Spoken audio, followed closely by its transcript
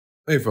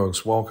Hey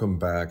folks, welcome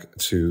back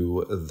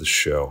to the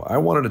show. I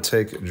wanted to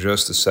take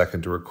just a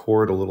second to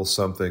record a little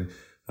something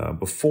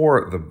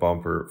before the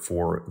bumper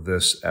for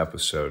this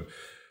episode.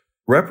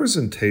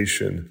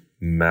 Representation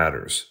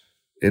matters.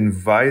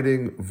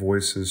 Inviting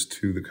voices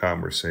to the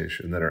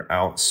conversation that are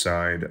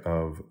outside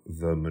of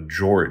the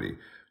majority,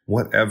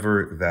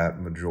 whatever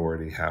that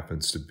majority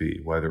happens to be,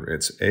 whether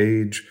it's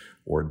age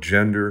or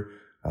gender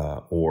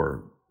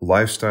or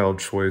lifestyle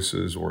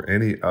choices or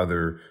any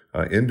other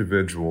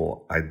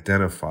individual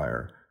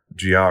identifier,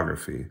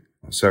 geography,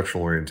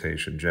 sexual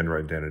orientation, gender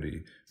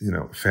identity,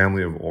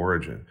 family of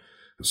origin,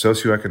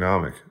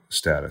 socioeconomic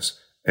status,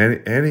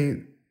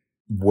 any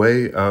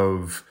way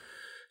of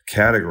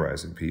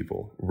categorizing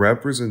people.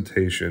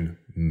 Representation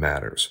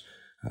matters.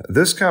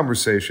 This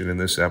conversation in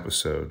this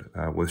episode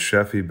with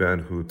Shefi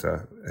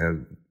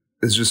Ben-Hutta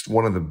is just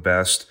one of the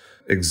best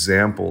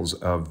examples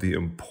of the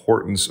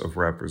importance of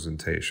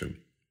representation.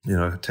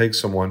 Take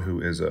someone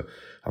who is a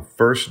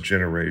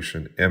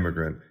first-generation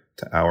immigrant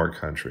to our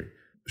country.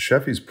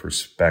 Shefi's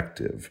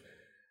perspective,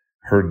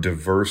 her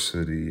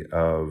diversity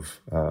of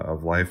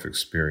life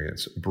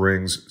experience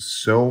brings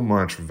so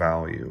much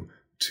value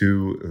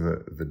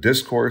to the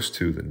discourse,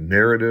 to the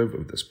narrative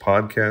of this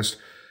podcast.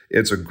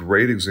 It's a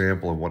great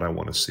example of what I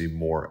want to see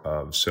more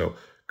of. So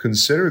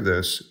consider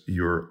this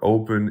your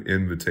open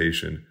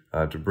invitation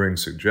to bring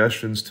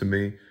suggestions to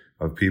me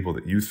of people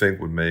that you think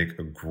would make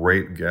a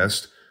great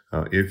guest.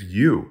 If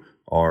you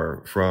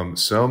are from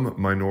some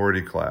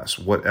minority class,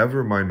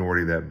 whatever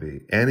minority that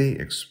be, any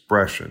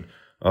expression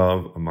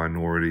of a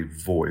minority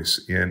voice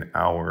in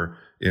our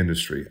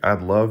industry,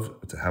 I'd love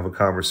to have a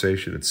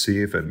conversation and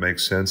see if it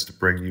makes sense to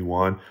bring you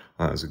on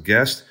as a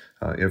guest.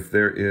 If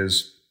there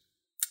is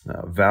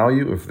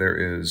value, if there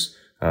is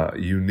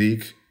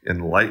unique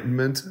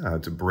enlightenment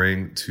to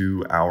bring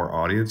to our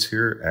audience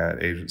here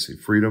at Agency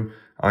Freedom,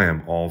 I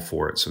am all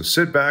for it. So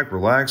sit back,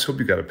 relax. Hope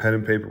you got a pen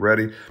and paper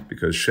ready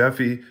because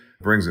Shefi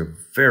brings a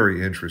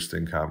very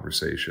interesting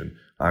conversation.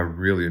 I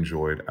really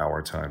enjoyed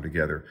our time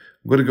together.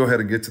 I'm going to go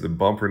ahead and get to the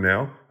bumper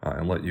now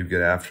and let you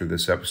get after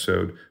this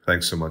episode.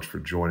 Thanks so much for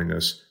joining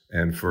us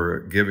and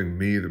for giving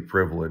me the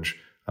privilege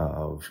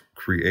of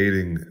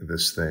creating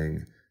this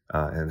thing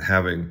and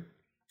having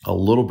a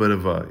little bit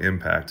of an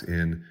impact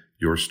in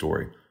your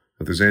story.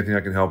 If there's anything I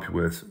can help you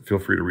with, feel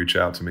free to reach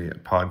out to me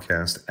at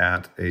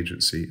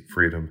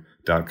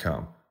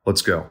podcast@agencyfreedom.com.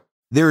 Let's go.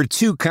 There are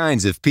two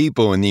kinds of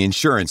people in the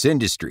insurance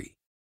industry.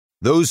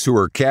 Those who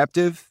are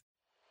captive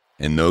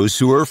and those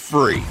who are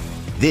free.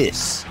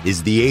 This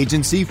is the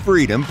Agency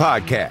Freedom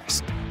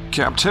Podcast.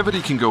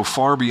 Captivity can go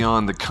far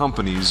beyond the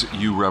companies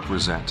you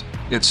represent.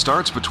 It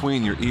starts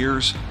between your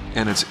ears,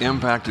 and its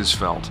impact is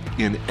felt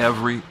in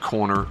every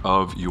corner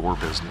of your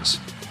business.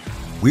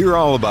 We're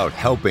all about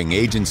helping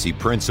agency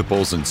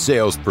principals and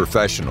sales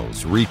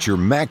professionals reach your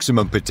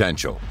maximum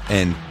potential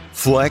and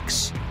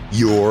flex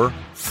your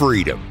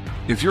freedom.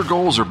 If your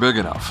goals are big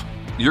enough,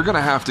 you're going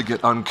to have to get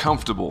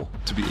uncomfortable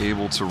to be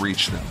able to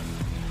reach them.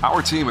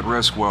 Our team at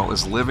Riskwell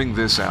is living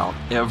this out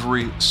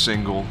every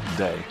single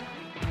day.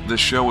 This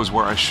show is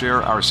where I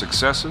share our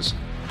successes,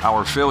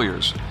 our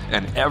failures,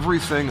 and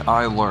everything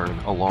I learn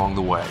along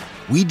the way.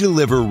 We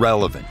deliver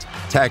relevant,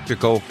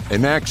 tactical,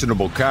 and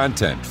actionable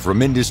content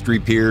from industry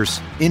peers,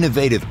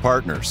 innovative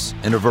partners,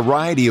 and a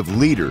variety of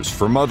leaders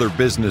from other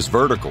business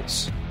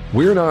verticals.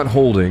 We're not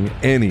holding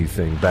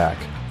anything back.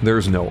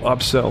 There's no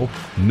upsell,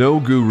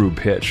 no guru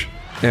pitch,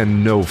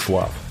 and no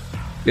fluff.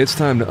 It's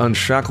time to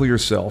unshackle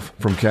yourself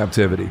from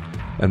captivity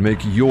and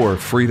make your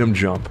freedom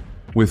jump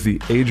with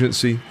the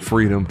Agency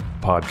Freedom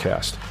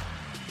Podcast.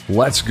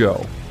 Let's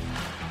go.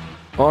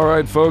 All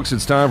right, folks,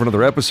 it's time for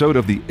another episode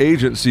of the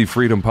Agency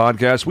Freedom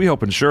Podcast. We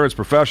help insurance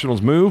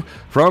professionals move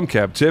from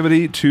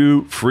captivity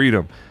to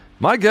freedom.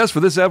 My guest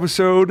for this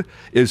episode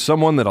is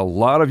someone that a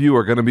lot of you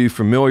are going to be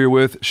familiar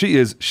with. She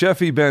is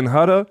Shefi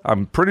Ben-Hutta.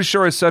 I'm pretty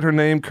sure I said her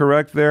name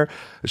correct there.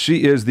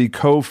 She is the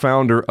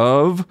co-founder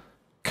of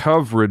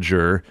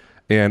Coverager,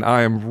 and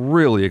I am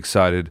really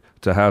excited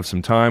to have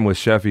some time with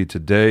Shefi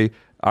today.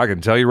 I can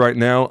tell you right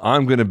now,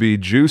 I'm going to be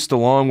juiced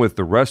along with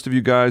the rest of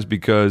you guys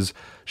because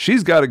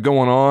she's got it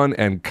going on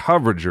and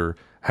Coverager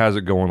has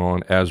it going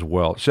on as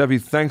well.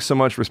 Shefi, thanks so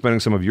much for spending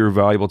some of your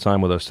valuable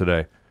time with us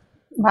today.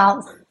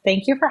 Well,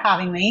 thank you for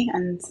having me.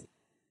 And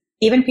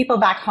even people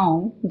back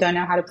home don't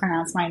know how to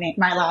pronounce my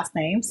last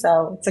name.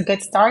 So it's a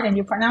good start. And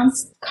you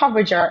pronounce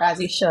Coverager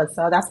as you should.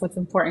 So that's what's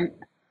important.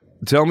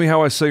 Tell me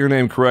how I say your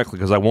name correctly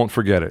because I won't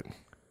forget it.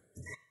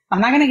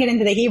 I'm not going to get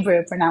into the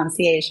Hebrew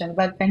pronunciation,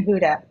 but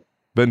Ben-Hutta.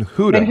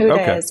 Ben-Hutta. Ben-Hutta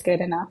Okay. is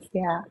good enough.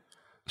 Yeah.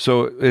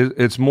 So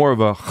it's more of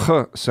a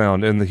ch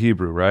sound in the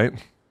Hebrew, right?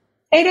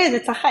 It is.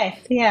 It's a chef.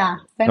 Yeah.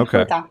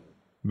 Ben-Hutta. Okay.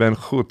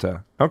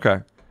 Ben-Hutta.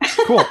 Okay.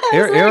 Cool.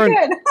 Good.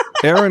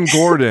 Aaron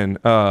Gordon,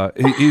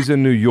 he's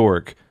in New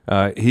York.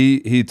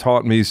 He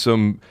taught me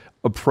some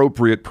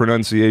appropriate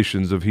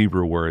pronunciations of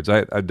Hebrew words.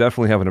 I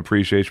definitely have an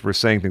appreciation for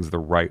saying things the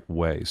right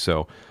way.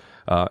 So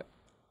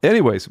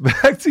Anyways,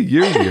 back to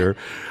you here.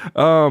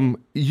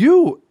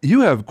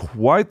 You have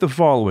quite the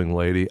following,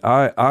 lady.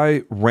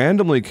 I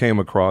randomly came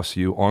across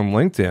you on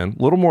LinkedIn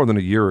a little more than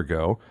a year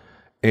ago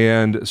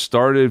and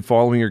started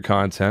following your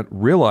content,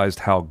 realized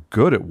how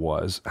good it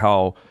was,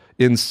 how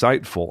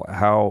insightful,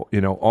 how,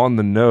 on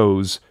the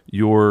nose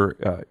your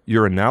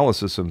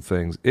analysis of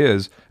things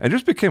is, and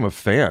just became a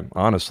fan,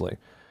 honestly.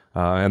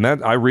 And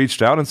that I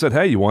reached out and said,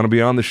 hey, you want to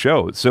be on the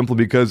show? It's simply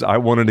because I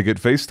wanted to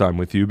get FaceTime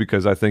with you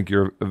because I think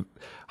you're a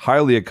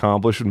highly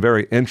accomplished and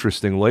very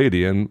interesting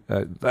lady. And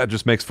that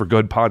just makes for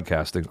good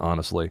podcasting,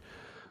 honestly.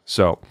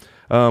 So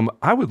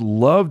I would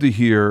love to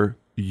hear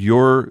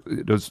your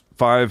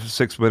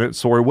 5-6 minute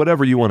story,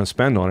 whatever you want to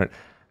spend on it.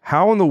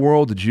 How in the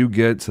world did you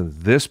get to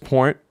this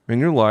point in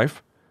your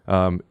life?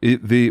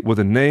 With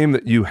a name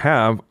that you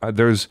have,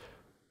 there's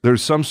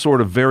some sort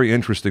of very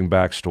interesting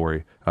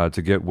backstory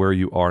to get where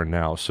you are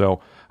now. So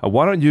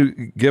why don't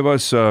you give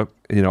us,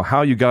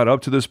 how you got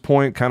up to this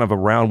point, kind of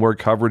around where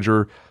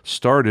Coverager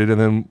started, and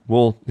then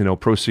we'll,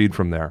 proceed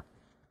from there.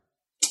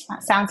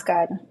 Sounds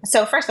good.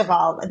 So first of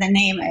all, the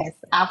name is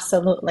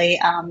absolutely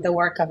the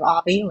work of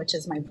Avi, which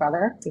is my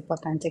brother. People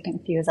tend to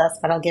confuse us,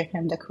 but I'll give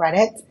him the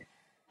credit.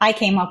 I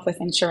came up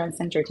with insurance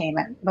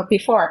entertainment. But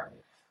before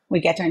we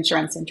get to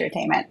insurance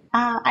entertainment,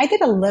 I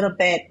did a little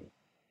bit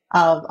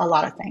of a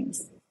lot of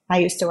things. I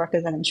used to work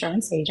as an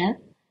insurance agent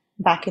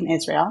back in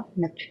Israel,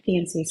 in the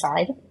P&C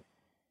side.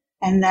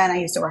 And then I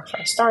used to work for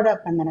a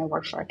startup, and then I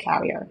worked for a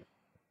carrier.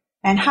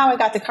 And how I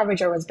got to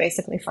Coverager was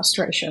basically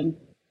frustration.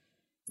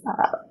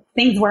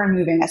 Things weren't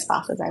moving as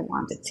fast as I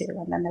wanted to.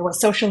 And then there was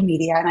social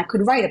media, and I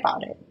could write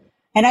about it.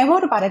 And I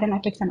wrote about it, and I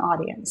picked an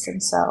audience.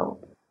 And so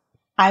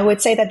I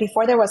would say that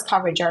before there was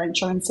Coverager,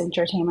 insurance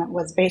entertainment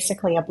was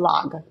basically a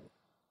blog.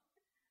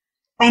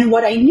 And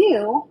what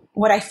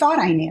I thought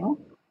I knew,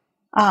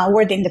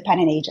 were the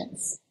independent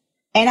agents.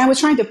 And I was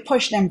trying to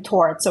push them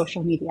towards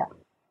social media.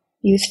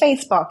 Use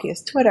Facebook,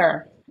 use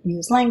Twitter,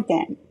 use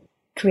LinkedIn,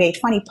 create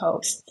funny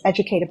posts,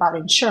 educate about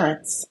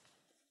insurance.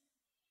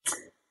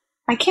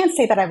 I can't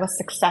say that I was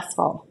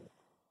successful.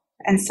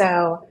 And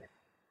so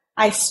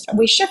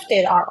we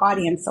shifted our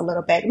audience a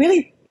little bit,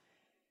 really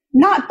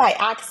not by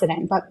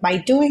accident, but by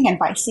doing and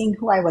by seeing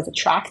who I was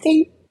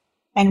attracting.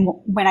 And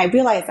when I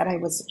realized that I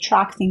was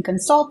attracting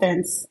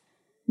consultants,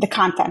 the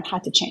content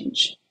had to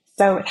change.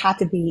 So it had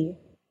to be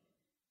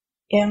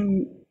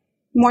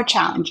more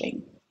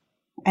challenging.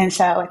 And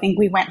so I think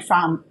we went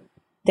from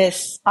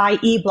this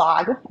IE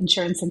blog,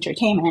 Insurance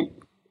Entertainment,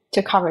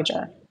 to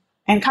Coverager.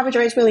 And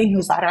Coverager is really a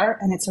newsletter,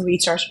 and it's a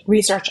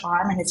research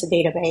arm, and it's a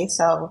database.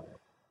 So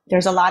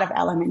there's a lot of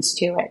elements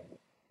to it.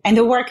 And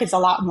the work is a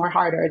lot more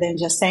harder than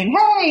just saying,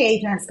 hey,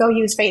 agents, go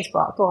use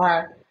Facebook,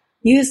 or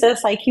use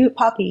this like cute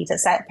puppy to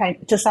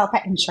sell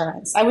pet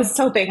insurance. I was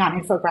so big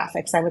on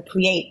infographics. I would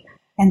create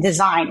and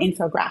design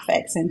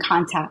infographics and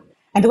content.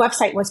 And the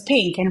website was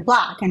pink and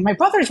black. And my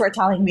brothers were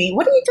telling me,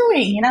 what are you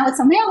doing? It's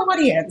a male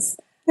audience.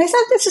 And I said,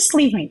 just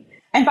leave me.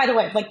 And by the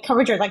way, like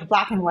Coverager, like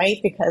black and white,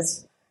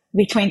 because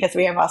between the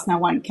three of us, no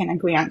one can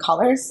agree on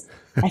colors.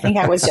 I think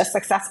I was just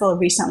successful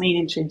recently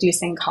in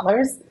introducing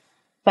colors.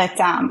 But,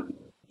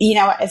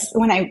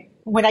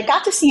 when I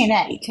got to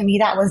CNA, to me,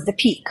 that was the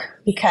peak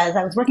because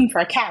I was working for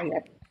a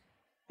carrier.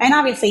 And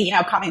obviously,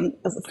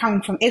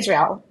 coming from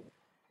Israel,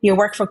 you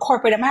work for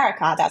corporate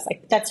America.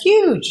 That's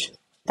huge.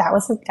 That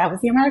was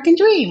the American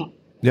dream.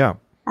 Yeah.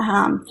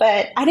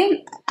 But I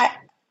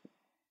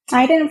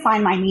didn't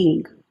find my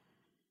meaning.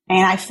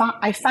 And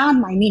I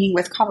found my meaning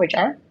with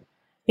Coverager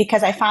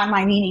because I found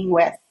my meaning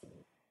with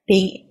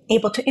being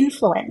able to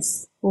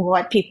influence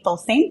what people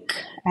think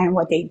and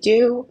what they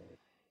do.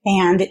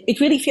 And it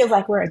really feels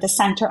like we're at the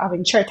center of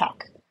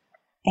InsurTech.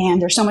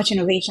 And there's so much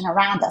innovation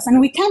around us.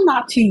 And we tend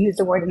not to use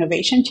the word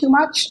innovation too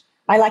much.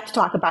 I like to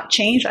talk about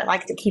change. I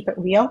like to keep it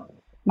real.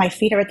 My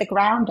feet are at the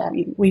ground. I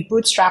mean, we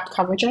bootstrapped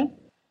Coverager.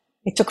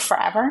 It took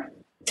forever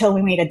till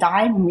we made a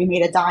dime. When we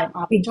made a dime,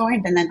 Avi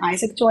joined, and then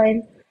Isaac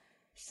joined.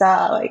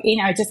 So,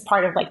 it's just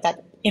part of like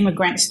that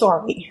immigrant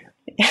story.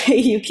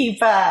 You keep,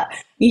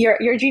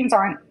 your dreams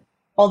aren't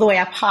all the way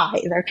up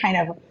high. They're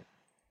kind of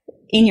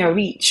in your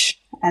reach.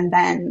 And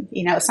then,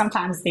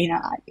 sometimes,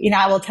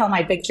 I will tell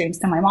my big dreams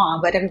to my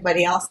mom, but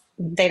everybody else,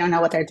 they don't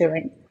know what they're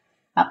doing.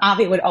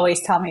 Avi would always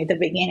tell me at the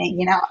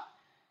beginning,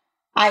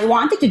 I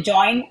wanted to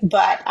join,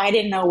 but I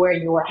didn't know where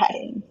you were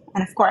heading.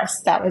 And of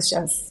course, that was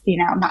just,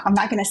 I'm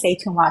not going to say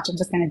too much. I'm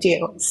just going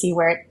to see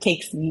where it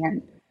takes me.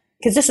 And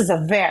because this is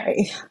a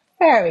very,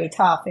 very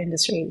tough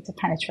industry to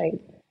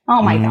penetrate.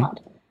 Oh my God.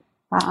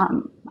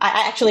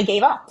 I actually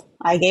gave up.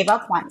 I gave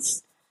up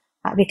once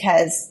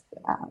because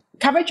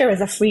Coverager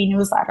is a free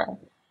newsletter.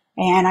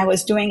 And I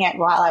was doing it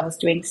while I was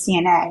doing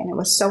CNA, and it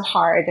was so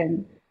hard.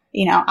 And,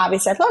 Avi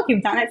said, look,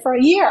 you've done it for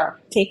a year.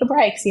 Take a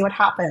break, see what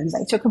happens.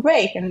 I took a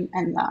break, and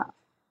the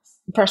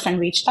person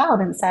reached out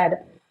and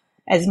said,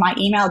 is my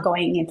email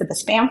going into the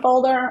spam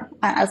folder?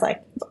 And I was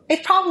like,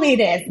 it probably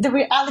is. The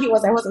reality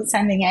was I wasn't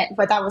sending it,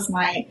 but that was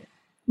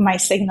my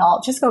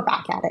signal. Just go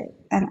back at it.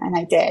 And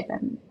I did.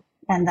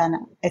 And then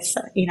it's,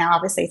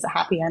 obviously it's a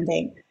happy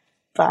ending.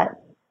 But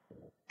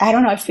I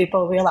don't know if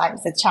people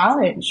realize the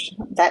challenge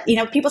that,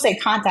 people say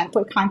content,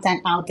 put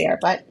content out there,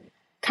 but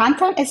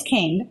content is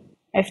king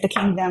if the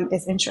kingdom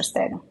is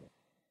interested.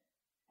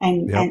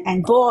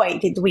 And boy,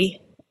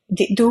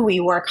 do we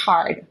work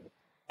hard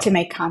to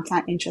make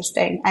content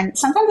interesting. And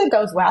sometimes it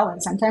goes well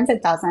and sometimes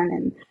it doesn't.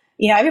 And,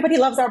 everybody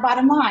loves our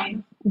bottom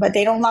line, but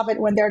they don't love it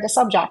when they're the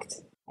subject.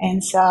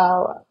 And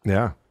so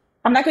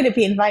I'm not going to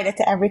be invited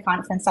to every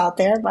conference out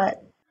there,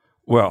 but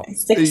well,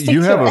 stick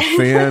you have to a it.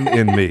 fan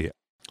in me.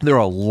 There are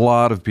a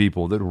lot of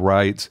people that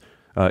write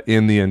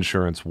in the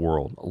insurance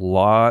world, a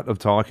lot of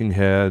talking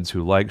heads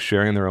who like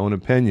sharing their own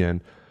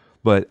opinion,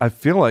 but I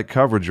feel like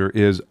Coverager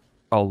is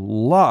a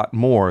lot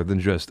more than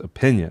just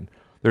opinion.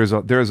 There's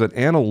an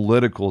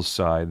analytical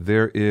side.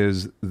 There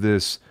is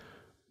this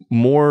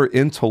more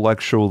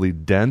intellectually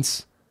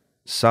dense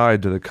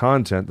side to the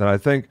content that I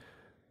think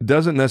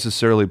doesn't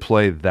necessarily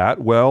play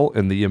that well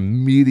in the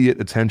immediate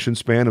attention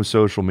span of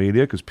social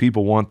media, because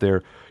people want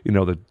their,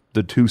 the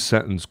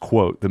 2-sentence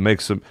quote that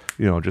makes them,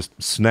 just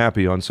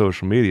snappy on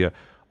social media.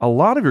 A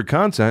lot of your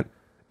content,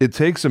 it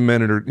takes a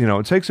minute or,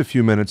 it takes a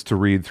few minutes to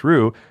read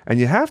through, and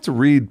you have to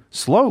read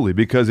slowly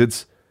because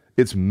it's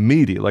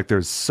meaty, like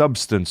there's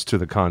substance to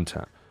the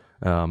content.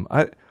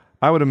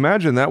 I would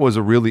imagine that was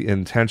a really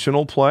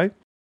intentional play,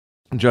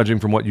 judging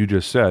from what you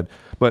just said.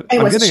 But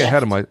I'm getting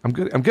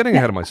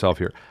ahead of myself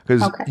here,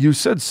 because you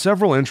said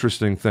several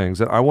interesting things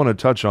that I want to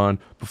touch on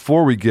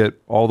before we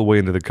get all the way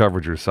into the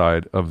Coverager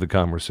side of the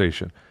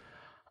conversation.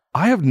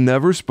 I have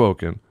never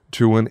spoken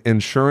to an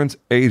insurance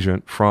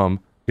agent from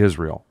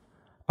Israel.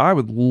 I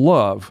would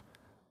love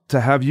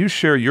to have you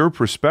share your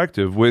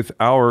perspective with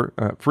our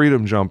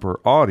Freedom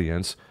Jumper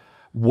audience.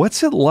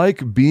 What's it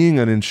like being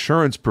an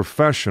insurance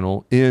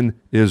professional in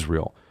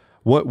Israel?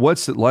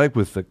 What's it like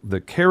with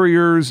the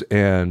carriers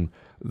and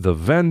the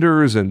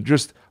vendors and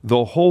just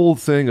the whole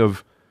thing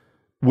of,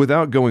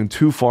 without going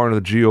too far into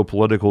the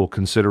geopolitical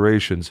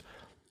considerations,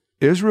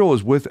 Israel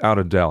is without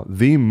a doubt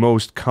the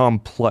most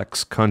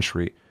complex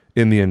country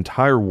in the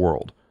entire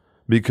world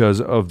because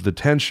of the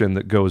tension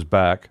that goes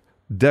back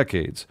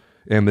decades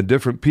and the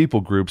different people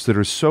groups that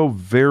are so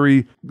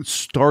very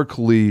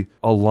starkly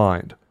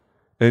aligned.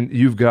 And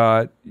you've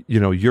got,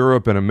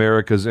 Europe and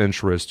America's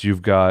interest.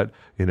 You've got,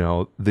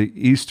 the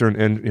Eastern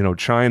and,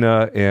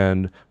 China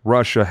and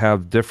Russia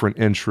have different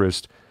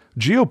interests.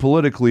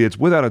 Geopolitically, it's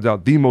without a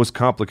doubt the most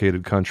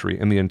complicated country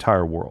in the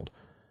entire world.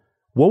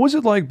 What was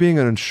it like being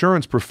an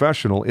insurance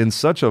professional in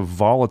such a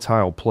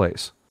volatile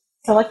place?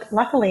 So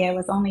luckily, I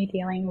was only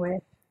dealing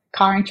with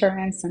car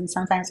insurance and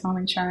sometimes home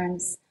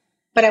insurance,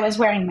 but I was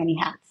wearing many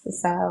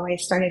hats. So I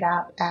started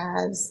out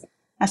as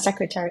a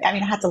secretary. I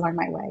had to learn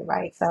my way,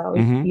 right? So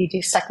you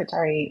do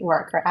secretary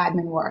work or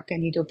admin work,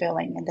 and you do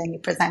billing, and then you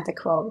present the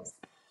quotes.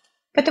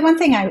 But the one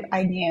thing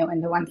I knew,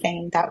 and the one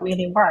thing that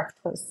really worked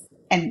was,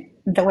 and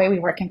the way we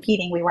were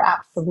competing, we were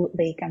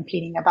absolutely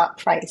competing about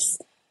price.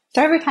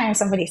 So every time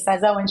somebody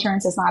says, "Oh,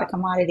 insurance is not a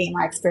commodity,"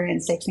 my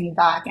experience takes me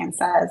back and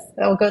says,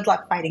 "Oh, good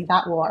luck fighting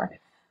that war."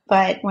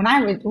 But when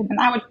I would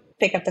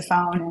pick up the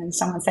phone and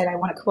someone said, "I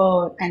want a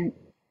quote," and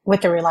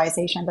with the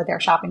realization that they're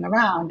shopping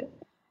around,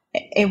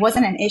 it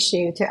wasn't an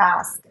issue to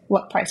ask,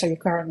 "What price are you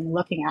currently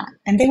looking at?"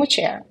 And they would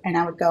share, and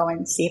I would go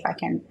and see if I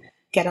can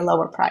get a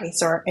lower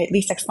price, or at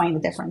least explain the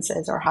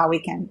differences or how we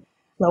can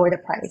lower the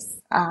price.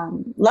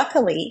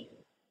 Luckily,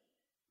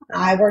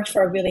 I worked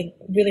for a really,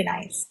 really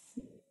nice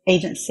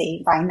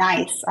agency. By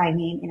nice, I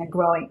mean in a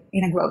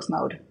growth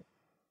mode.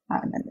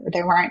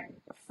 There weren't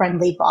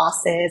friendly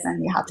bosses,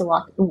 and you had to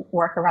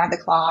work around the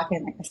clock,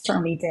 and I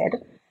certainly did.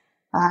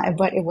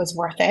 But it was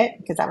worth it,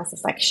 because I was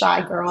this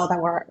shy girl that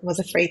was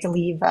afraid to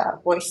leave a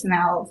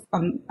voicemail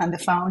on the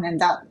phone.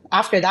 And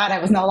after that, I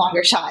was no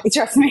longer shy.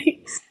 Trust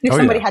me. If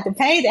somebody had to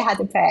pay, they had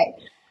to pay.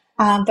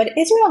 But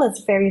Israel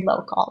is very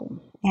local,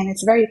 and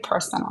it's very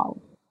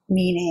personal.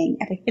 Meaning,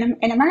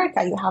 in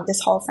America, you have this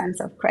whole sense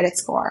of credit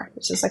score,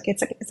 which is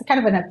it's a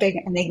kind of a big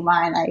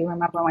enigma. And I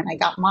remember when I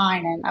got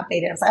mine and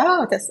updated, I was like,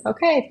 "Oh, this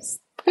okay, it's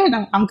good.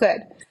 I'm good."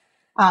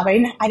 But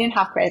I didn't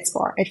have credit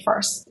score at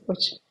first,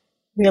 which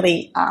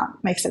really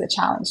makes it a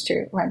challenge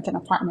to rent an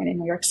apartment in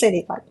New York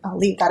City, but I'll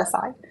leave that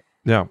aside.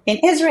 Yeah. In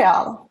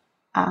Israel,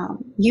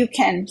 you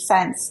can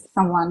sense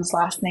someone's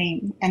last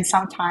name, and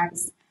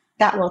sometimes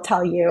that will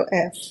tell you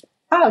if,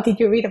 "Oh, did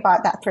you read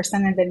about that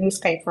person in the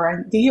newspaper,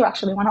 and do you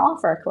actually want to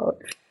offer a quote?"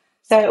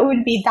 So it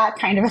would be that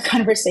kind of a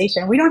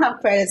conversation. We don't have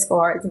credit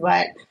scores,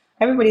 but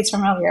everybody's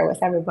familiar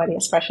with everybody,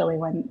 especially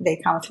when they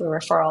come through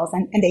referrals,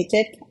 and they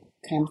did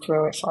come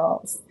through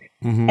referrals.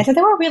 Mm-hmm. And so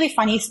there were really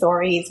funny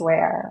stories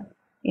where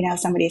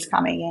somebody's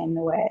coming in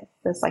with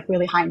this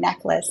really high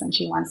necklace, and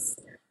she wants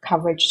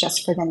coverage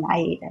just for the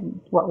night, and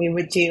what we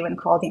would do and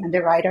call the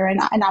underwriter. And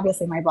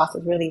obviously my boss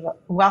was really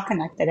well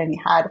connected, and he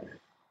had,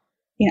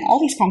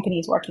 all these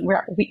companies working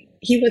where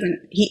he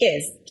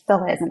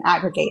still is an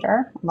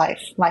aggregator,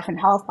 life and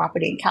health,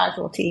 property and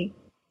casualty,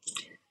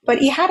 but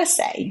he had a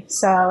say.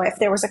 So if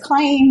there was a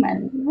claim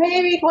and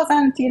maybe it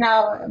wasn't,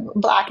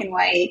 black and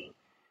white,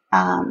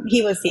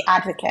 he was the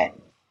advocate.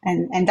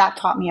 And that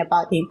taught me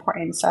about the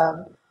importance of,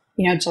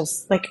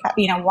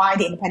 why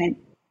the independent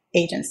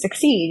agents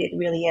succeed, it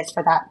really is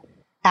for that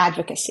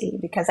advocacy,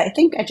 because I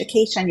think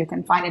education, you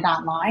can find it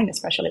online,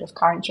 especially with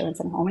car insurance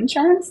and home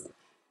insurance.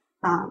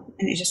 And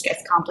it just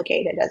gets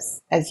complicated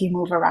as you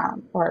move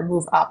around or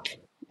move up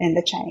in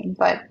the chain.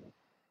 But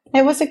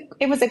it was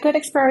a good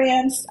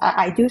experience.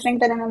 I do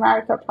think that in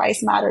America,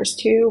 price matters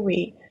too.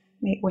 We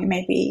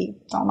maybe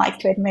don't like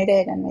to admit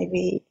it, and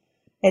maybe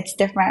it's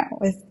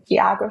different with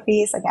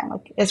geographies. Again,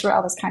 like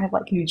Israel is kind of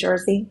like New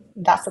Jersey.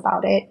 That's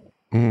about it.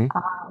 Mm-hmm.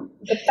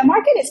 But the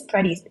market is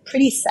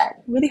pretty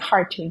set. Really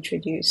hard to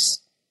introduce.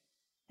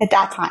 At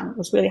that time, it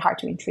was really hard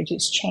to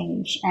introduce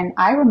change. And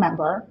I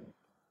remember,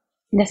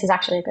 this is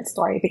actually a good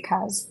story,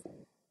 because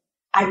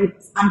I'm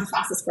the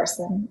fastest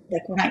person.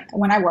 Like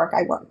when I work,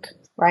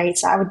 right?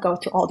 So I would go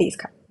to all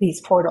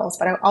these portals,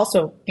 but I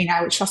also,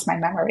 I would trust my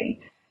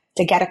memory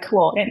to get a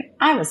quote. And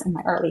I was in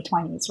my early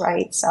 20s,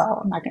 right? So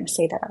I'm not going to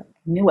say that I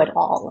knew it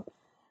all.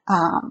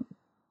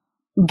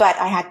 But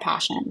I had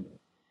passion.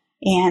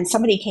 And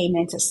somebody came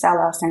in to sell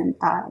us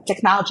a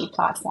technology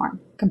platform,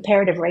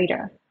 Comparative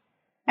Rater.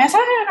 And I said,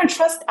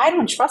 I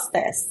don't trust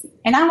this.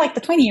 And I'm like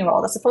the 20-year-old,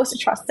 I was supposed to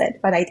trust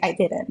it, but I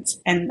didn't.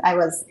 And I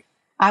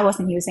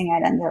wasn't using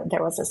it. And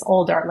there was this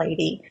older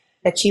lady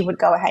that she would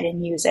go ahead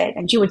and use it,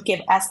 and she would give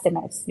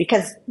estimates,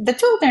 because the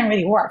tool didn't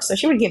really work. So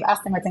she would give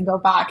estimates and go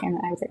back, and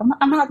I was like,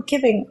 I'm not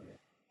giving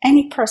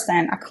any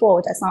person a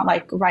quote that's not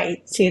like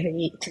right to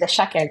the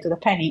shekel, to the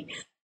penny.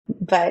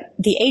 But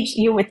the age,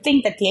 you would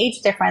think that the age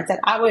difference,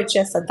 that I would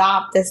just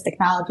adopt this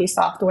technology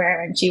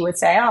software, and she would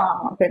say,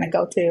 oh, I'm going to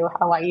go to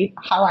how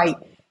I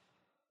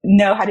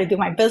know how to do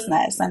my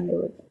business. And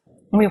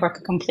we were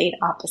complete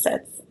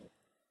opposites.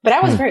 But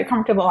I was very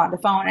comfortable on the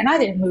phone, and I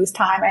didn't lose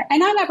time,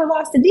 and I never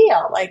lost a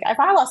deal. Like, if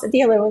I lost a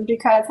deal, it was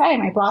because, hey,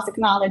 my boss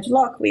acknowledged,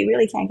 look, we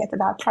really can't get to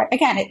that price.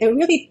 Again, it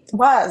really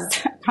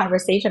was a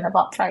conversation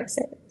about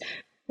prices.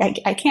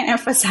 I can't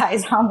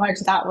emphasize how much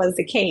that was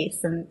the case.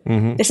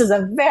 And This is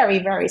a very,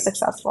 very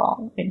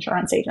successful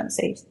insurance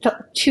agency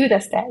to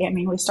this day. I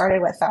mean, we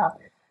started with a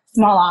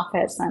small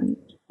office, and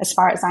as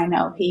far as I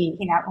know, he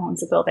now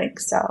owns a building.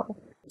 So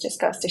it just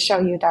goes to show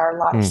you there are a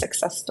lot of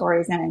success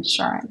stories in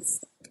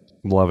insurance.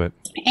 Love it.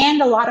 And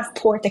a lot of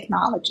poor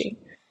technology.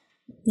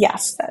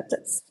 Yes,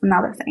 that's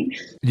another thing.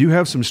 You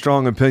have some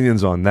strong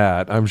opinions on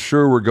that. I'm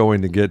sure we're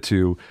going to get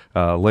to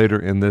later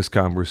in this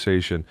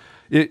conversation.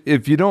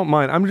 If you don't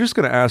mind, I'm just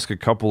going to ask a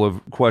couple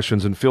of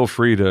questions, and feel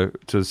free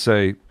to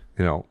say,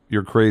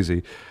 you're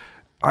crazy.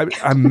 I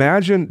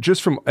imagine,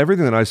 just from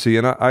everything that I see,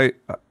 and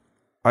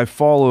I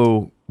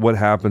follow what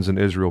happens in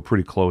Israel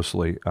pretty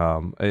closely.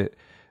 All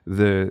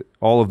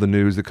of the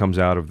news that comes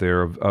out of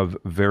there of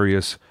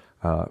various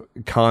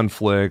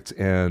conflict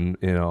and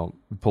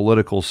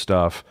political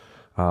stuff.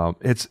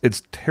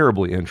 It's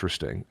terribly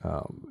interesting.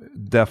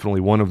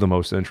 Definitely one of the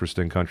most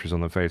interesting countries on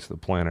the face of the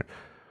planet.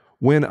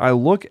 When I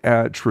look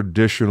at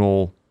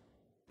traditional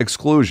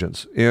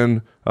exclusions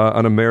in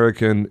an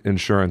American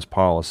insurance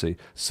policy,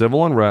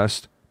 civil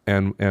unrest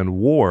and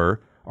war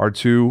are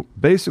two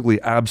basically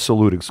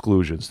absolute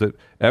exclusions that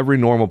every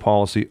normal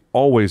policy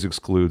always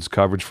excludes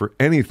coverage for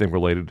anything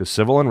related to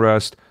civil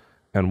unrest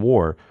and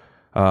war.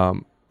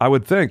 I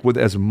would think with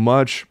as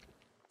much,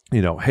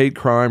 hate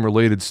crime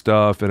related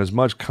stuff and as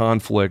much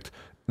conflict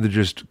that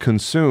just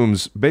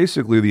consumes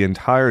basically the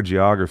entire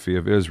geography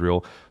of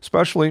Israel,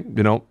 especially,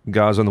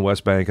 Gaza and the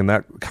West Bank and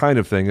that kind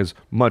of thing is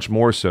much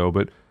more so.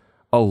 But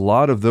a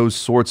lot of those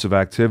sorts of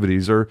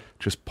activities are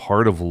just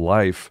part of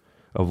life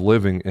of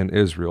living in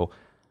Israel.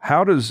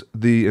 How does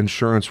the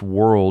insurance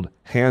world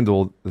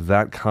handle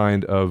that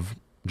kind of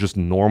just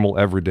normal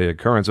everyday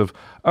occurrence of,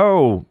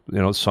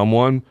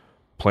 someone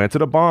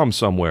planted a bomb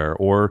somewhere,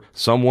 or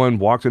someone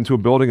walked into a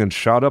building and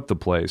shot up the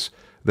place?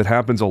 That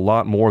happens a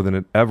lot more than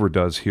it ever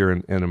does here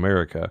in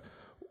America.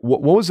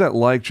 What was that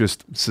like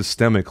just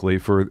systemically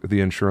for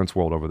the insurance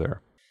world over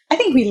there? I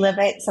think we live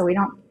it, so we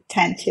don't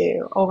tend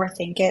to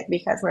overthink it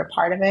because we're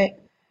part of it.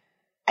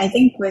 I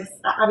think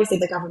obviously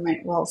the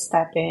government will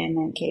step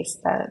in case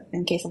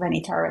of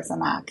any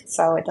terrorism act,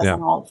 so it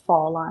doesn't all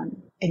fall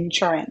on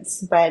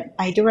insurance. But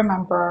I do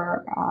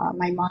remember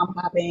my mom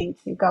having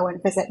to go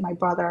and visit my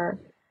brother,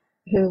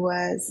 who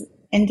was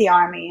in the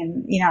army,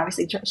 and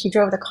obviously she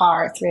drove the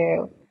car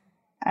through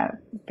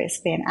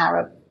basically an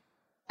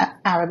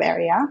Arab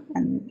area,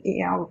 and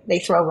they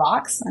throw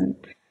rocks and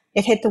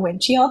it hit the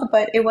windshield,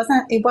 but it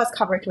was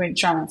covered through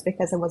insurance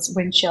because it was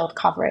windshield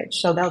coverage.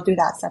 So they'll do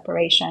that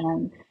separation,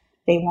 and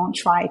they won't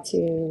try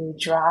to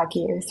drag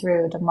you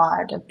through the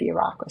mud of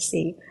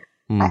bureaucracy.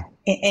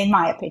 In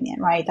my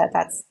opinion, right?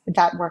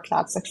 That worked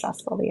out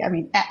successfully. I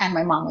mean, and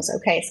my mom was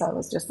okay, so it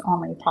was just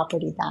only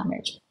property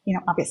damage.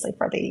 Obviously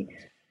for the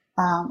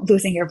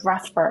losing your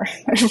breath for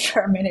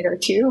a minute or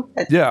two.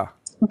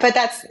 But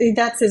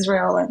that's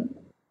Israel, and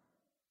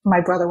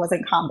my brother was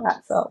in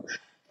combat for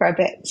a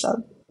bit,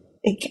 so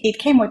it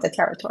came with the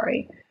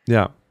territory.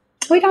 Yeah,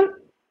 we don't,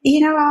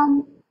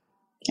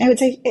 I would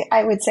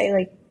say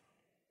like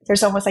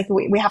there's almost like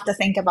we have to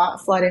think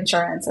about flood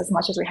insurance as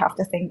much as we have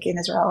to think in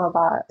Israel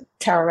about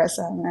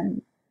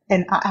terrorism,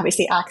 and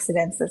obviously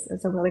accidents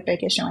is a really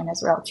big issue in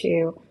Israel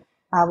too.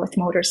 with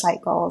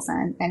motorcycles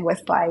and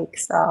with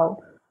bikes.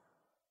 So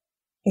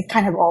it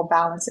kind of all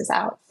balances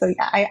out. So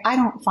yeah, I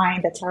don't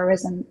find that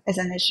terrorism is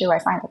an issue. I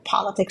find that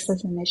politics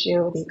is an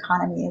issue. The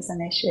economy is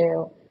an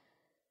issue.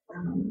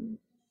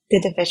 The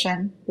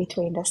division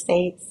between the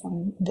states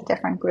and the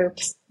different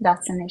groups,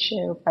 that's an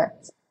issue.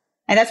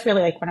 And that's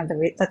really like one of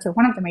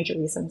the major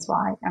reasons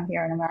why I'm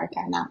here in America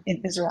and not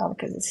in Israel,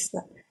 because it's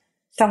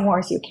some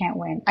wars you can't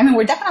win. I mean,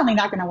 we're definitely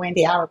not going to win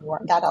the Arab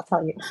War. That I'll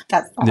tell you.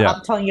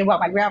 I'm telling you what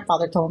my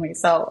grandfather told me.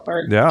 Told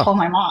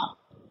my mom.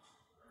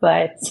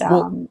 But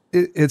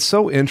it's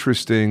so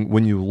interesting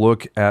when you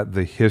look at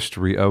the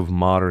history of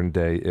modern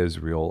day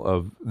Israel,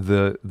 of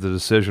the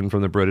decision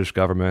from the British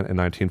government in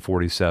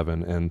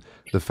 1947, and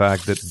the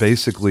fact that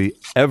basically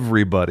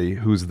everybody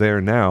who's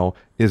there now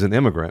is an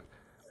immigrant,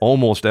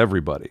 almost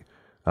everybody.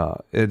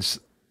 It's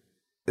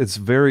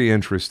very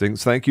interesting.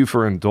 Thank you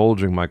for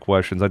indulging my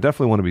questions. I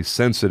definitely want to be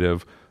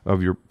sensitive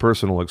of your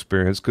personal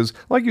experience because,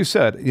 like you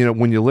said,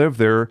 when you live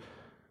there,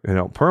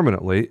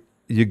 permanently,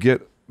 you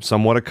get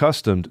somewhat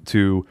accustomed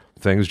to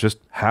things just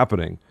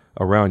happening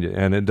around you,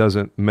 and it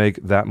doesn't make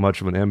that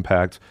much of an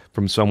impact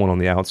from someone on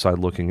the outside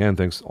looking in.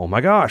 Thinks, oh my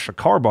gosh, a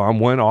car bomb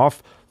went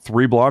off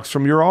 3 blocks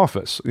from your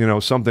office,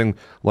 something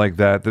like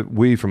that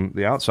we from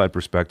the outside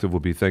perspective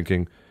would be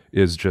thinking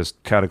is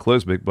just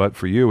cataclysmic, but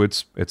for you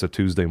it's a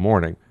Tuesday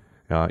morning,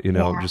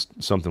 just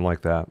something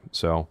like that.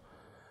 So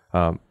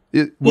when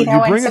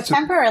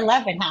September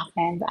 11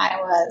 happened,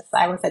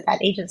 I was at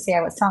that agency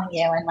I was telling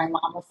you, and my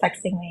mom was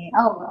texting me,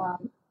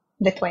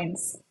 the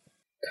twins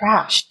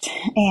crashed.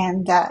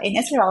 And in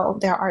Israel,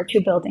 there are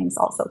 2 buildings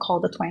also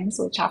called the Twins,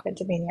 which happen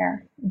to be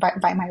near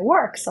by my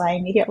work. So I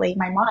immediately,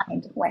 my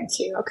mind went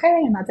to,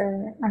 okay,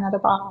 another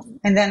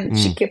bomb. And then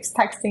she keeps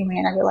texting me,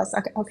 and I realized,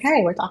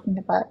 okay, we're talking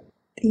about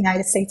the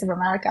United States of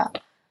America.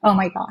 Oh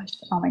my gosh.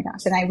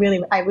 And I really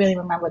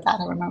remember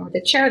that. I remember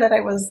the chair that I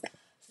was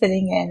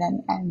sitting in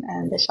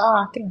and the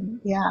shock.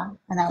 And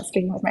and I was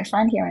speaking with my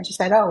friend here, and she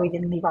said, we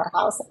didn't leave our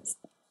houses.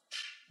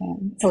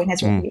 And so in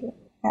Israel,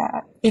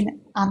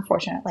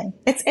 unfortunately,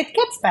 it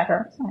gets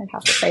better. I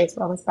have to say,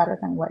 Israel is better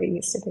than what it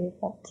used to be,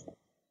 but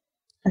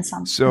in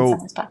some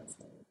respects.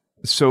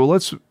 So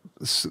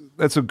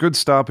that's a good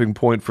stopping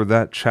point for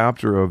that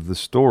chapter of the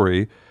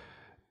story.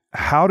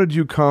 How did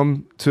you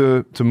come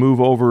to move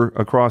over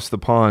across the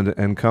pond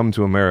and come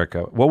to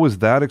America? What was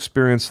that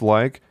experience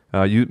like?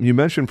 You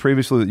mentioned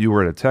previously that you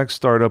were at a tech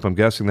startup. I'm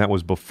guessing that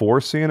was before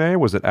CNA, or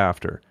was it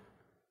after?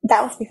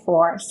 That was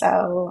before.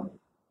 So,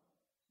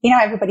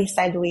 everybody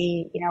said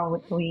we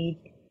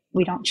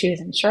don't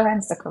choose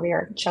insurance. The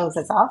career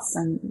chooses us.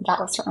 And that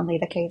was certainly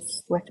the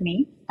case with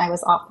me. I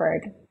was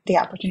offered the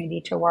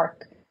opportunity to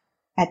work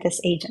at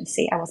this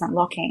agency. I wasn't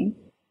looking,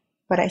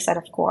 but I said,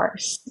 of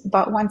course.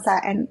 But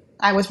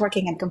I was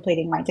working and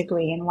completing my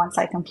degree. And once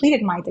I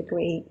completed my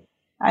degree,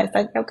 I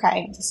said,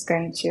 okay, I'm just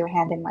going to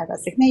hand in my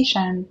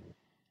resignation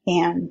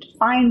and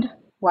find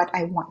what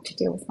I want to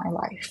do with my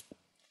life.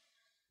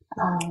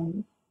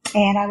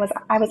 And I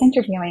was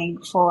interviewing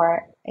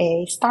for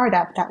a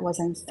startup that was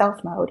in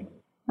stealth mode.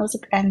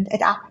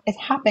 It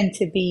happened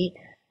to be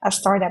a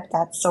startup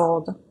that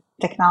sold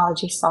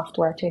technology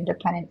software to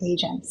independent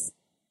agents.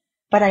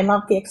 But I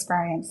loved the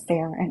experience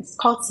there, and it's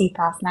called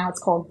CPAS. Now it's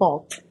called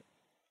Bolt.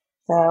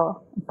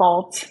 So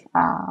Bolt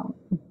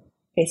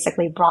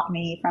basically brought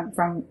me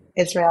from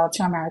Israel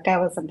to America. I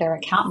was their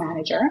account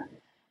manager,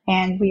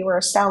 and we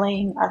were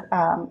selling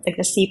like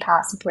the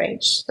CPAS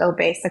bridge. So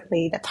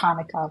basically the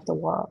Tonica of the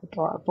world,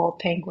 or Bolt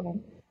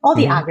Penguin, all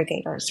the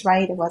aggregators,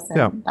 right? It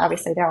wasn't,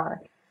 obviously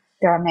there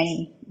are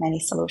many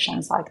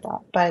solutions like that,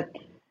 but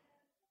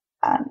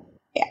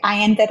I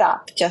ended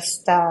up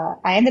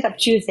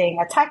choosing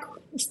a tech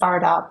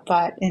startup,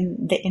 but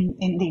in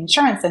the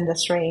insurance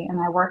industry, and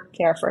I worked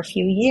there for a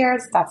few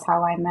years. That's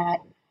how I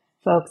met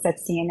folks at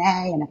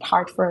CNA and at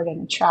Hartford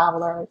and at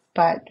Travelers.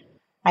 But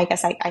I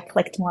guess I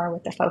clicked more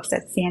with the folks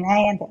at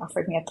CNA, and they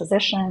offered me a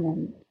position,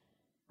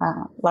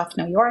 and left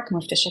New York,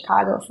 moved to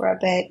Chicago for a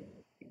bit,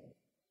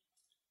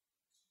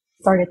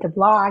 started to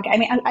blog. I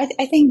mean,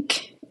 I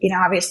think,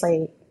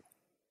 obviously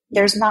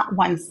there's not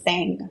one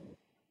thing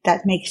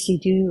that makes you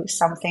do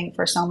something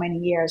for so many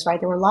years, right?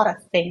 There were a lot of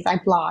things. I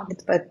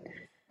blogged, but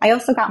I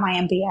also got my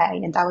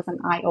MBA, and that was an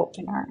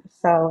eye-opener.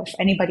 So if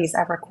anybody's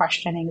ever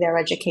questioning their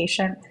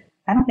education,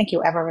 I don't think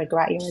you ever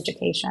regret your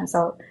education.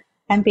 So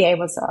MBA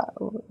was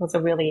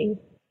a really,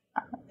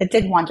 it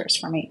did wonders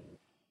for me.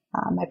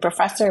 My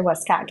professor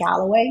was Scott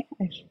Galloway,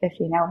 if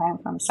you know him,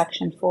 from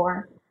Section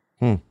 4.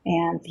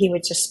 And he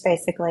would just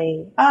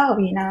basically,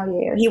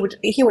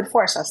 he would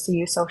force us to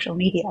use social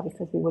media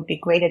because we would be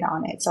graded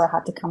on it. So I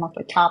had to come up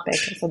with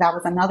topics. So that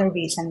was another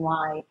reason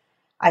why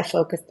I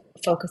focused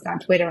on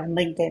Twitter and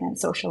LinkedIn and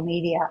social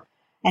media.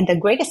 And the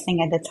greatest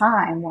thing at the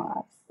time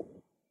was,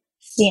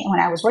 when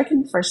I was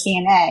working for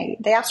CNA,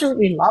 they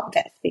absolutely loved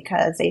it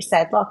because they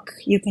said, look,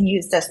 you can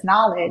use this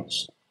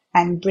knowledge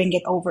and bring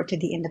it over to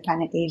the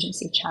independent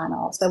agency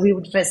channel. So we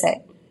would visit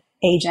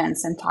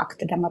agents and talk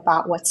to them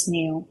about what's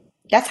new.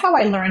 That's how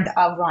I learned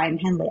of Ryan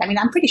Henley. I mean,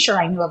 I'm pretty sure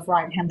I knew of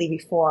Ryan Henley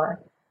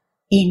before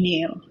he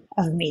knew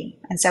of me.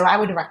 And so I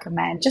would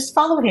recommend just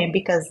follow him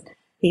because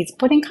he's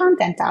putting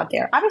content out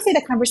there. Obviously,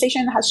 the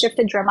conversation has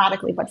shifted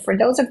dramatically, but for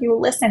those of you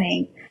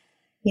listening,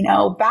 you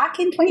know, back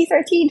in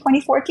 2013,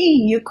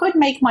 2014, you could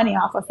make money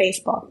off of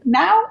Facebook.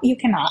 Now you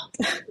cannot.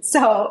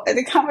 So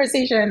the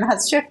conversation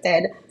has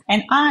shifted,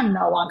 and I'm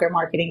no longer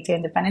marketing to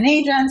independent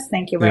agents.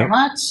 Thank you very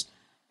much.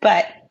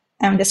 But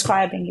I'm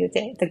describing you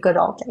the good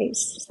old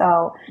days.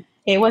 So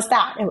it was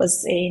that. It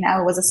was, you know,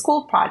 it was a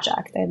school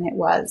project, and it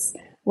was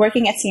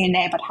working at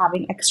CNA, but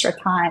having extra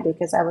time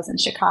because I was in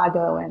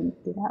Chicago and,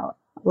 you know,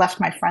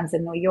 left my friends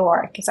in New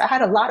York. So I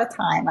had a lot of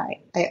time.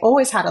 I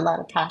always had a lot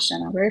of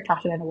passion. I'm very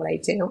passionate in what I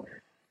do.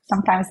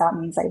 Sometimes that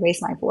means I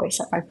raise my voice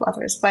at my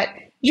brothers, but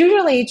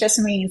usually it just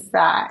means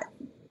that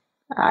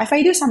if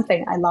I do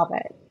something, I love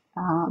it.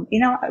 You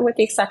know, with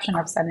the exception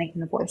of sending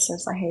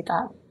invoices, I hate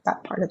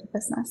that part of the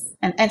business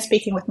and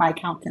speaking with my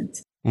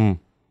accountant. Mm.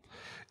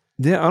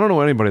 Yeah, I don't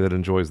know anybody that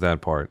enjoys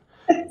that part.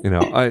 You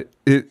know,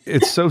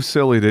 it's so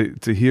silly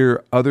to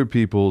hear other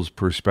people's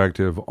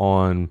perspective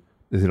on,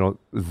 you know,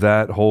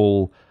 that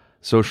whole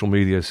social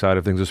media side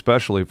of things,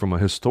 especially from a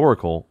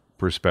historical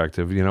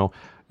perspective. You know,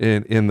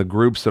 in the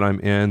groups that I'm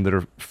in that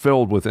are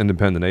filled with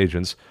independent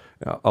agents,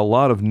 a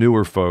lot of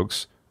newer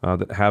folks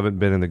that haven't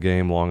been in the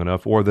game long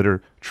enough, or that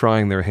are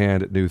trying their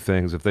hand at new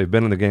things. If they've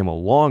been in the game a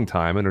long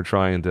time and are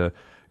trying to,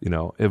 you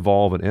know,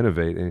 evolve and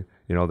innovate, and,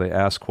 you know, they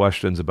ask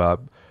questions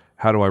about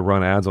how do I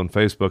run ads on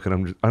Facebook,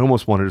 and I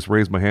almost want to just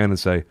raise my hand and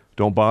say,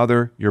 don't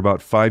bother. You're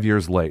about 5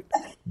 years late.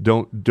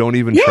 Don't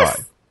even try.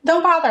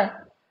 Don't bother.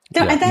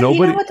 Yeah, and then nobody,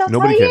 you know what they'll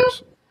nobody tell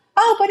cares. you?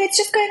 Oh, but it's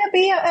just going to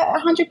be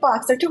 $100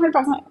 or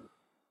 $200.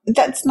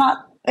 That's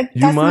not.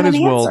 You might as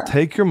well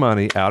take your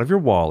money out of your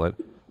wallet,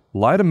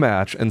 light a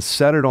match, and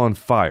set it on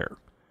fire.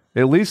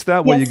 At least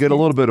that way you get a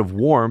little bit of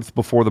warmth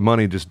before the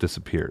money just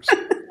disappears.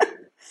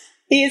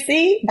 You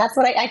see, that's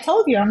what I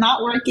told you. I'm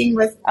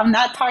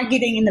not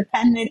targeting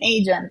independent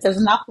agents. There's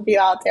enough of you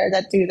out there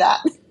that do that.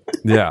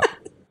 Yeah.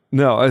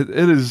 No, it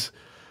is.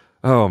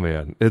 Oh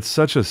man, it's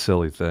such a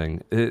silly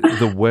thing.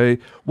 The way,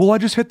 well, I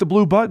just hit the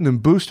blue button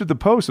and boosted the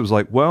post. It was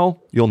like,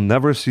 well, you'll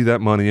never see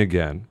that money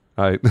again.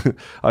 I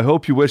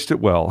hope you wished it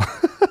well.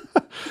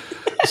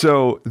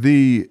 So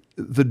the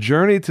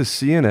journey to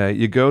CNA,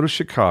 you go to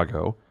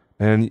Chicago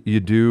and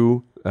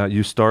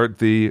you start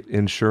the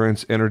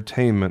insurance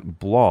entertainment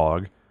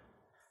blog.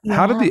 Yeah.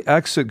 How did the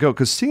exit go?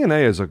 Because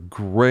CNA is a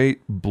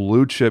great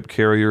blue chip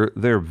carrier.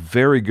 They're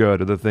very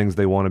good at the things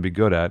they want to be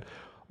good at.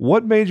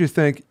 What made you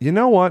think, you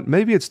know what,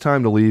 maybe it's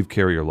time to leave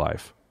carrier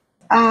life?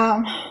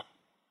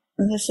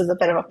 This is a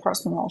bit of a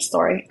personal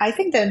story. I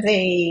think that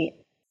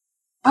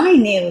I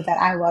knew that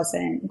I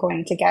wasn't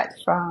going to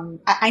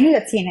I knew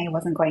that CNA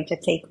wasn't going to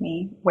take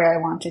me where I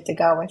wanted to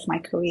go with my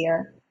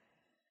career.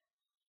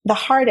 The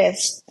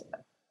hardest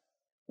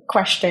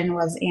question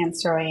was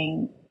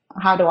answering,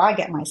 how do I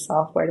get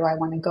myself? Where do I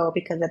want to go?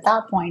 Because at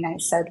that point I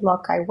said,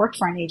 look, I worked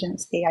for an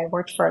agency. I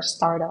worked for a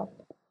startup.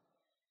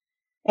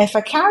 If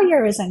a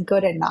carrier isn't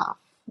good enough,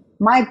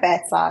 my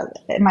bet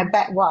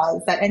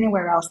was that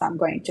anywhere else I'm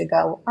going to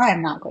go,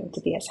 I'm not going to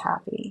be as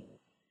happy.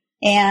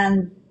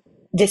 And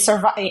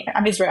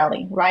I'm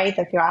Israeli, right?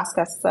 If you ask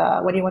us,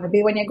 what do you want to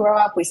be when you grow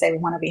up? We say we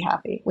want to be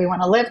happy. We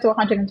want to live to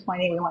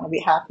 120. We want to be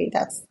happy.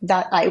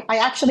 I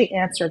actually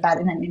answered that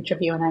in an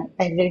interview, and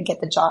I didn't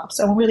get the job.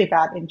 So I'm a really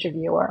bad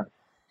interviewer.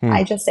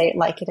 I just say it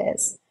like it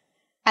is.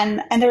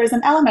 And there is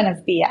an element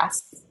of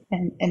BS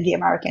in the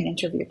American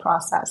interview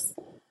process.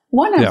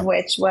 One of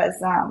which was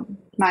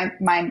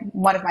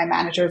one of my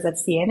managers at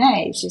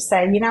CNA. She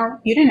said, you know,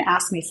 you didn't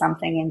ask me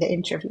something in the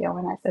interview.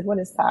 And I said, what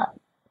is that?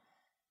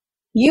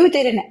 You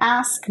didn't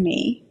ask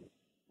me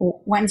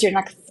when's your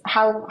next,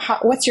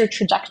 what's your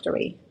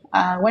trajectory?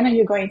 When are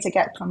you going to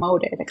get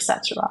promoted,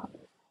 etc.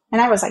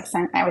 And I was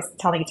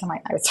talking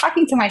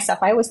to myself.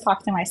 I always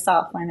talk to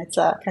myself when it's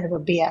a kind of a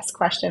BS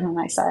question. And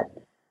I said,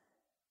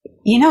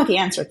 you know the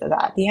answer to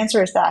that. The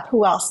answer is that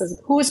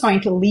who is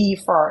going to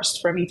leave first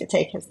for me to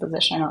take his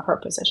position or her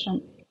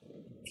position?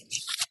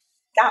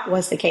 That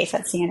was the case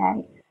at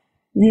CNA.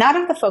 None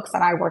of the folks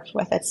that I worked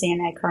with at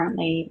CNA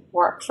currently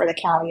work for the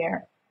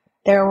carrier.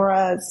 There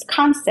was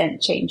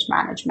constant change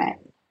management.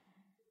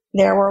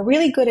 There were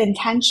really good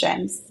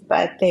intentions,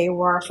 but they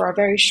were for a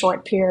very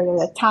short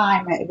period of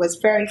time. It was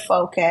very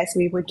focused.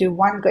 We would do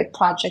one good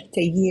project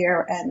a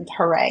year and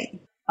hooray.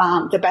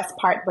 The best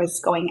part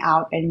was going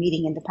out and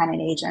meeting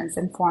independent agents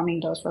and forming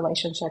those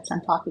relationships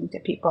and talking to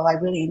people. I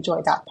really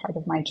enjoyed that part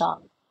of my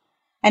job.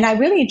 And I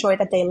really enjoyed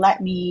that they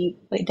let me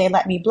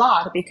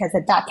blog, because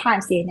at that time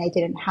CNA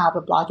didn't have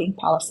a blogging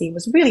policy. It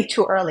was really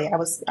too early. I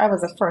was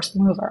a first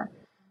mover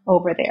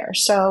over there.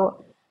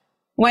 So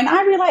when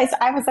I realized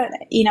I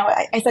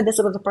said this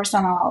was a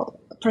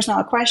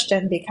personal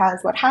question, because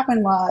what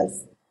happened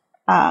was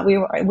we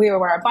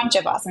were a bunch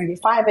of us, maybe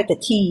 5 at the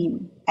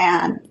team,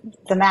 and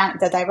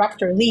the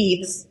director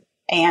leaves,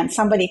 and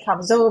somebody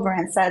comes over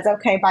and says,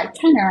 okay, by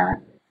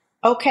tenor,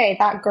 okay,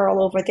 that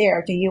girl over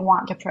there, do you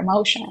want a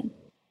promotion?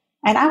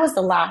 And I was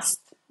the last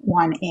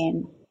one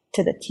in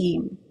to the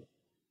team.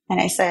 And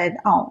I said,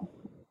 oh,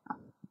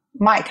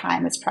 my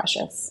time is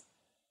precious.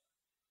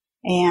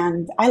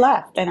 And I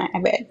left, and I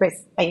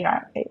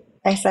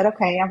said,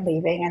 okay, I'm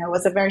leaving. And it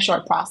was a very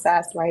short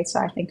process, right? So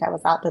I think I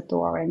was out the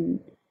door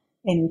in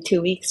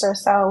 2 weeks or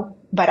so.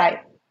 But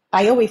I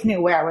always knew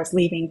where I was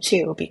leaving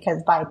to,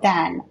 because by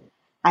then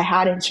I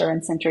had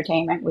Insurance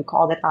Entertainment. We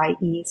called it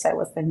IE, so it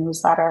was the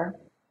newsletter.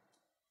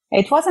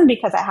 It wasn't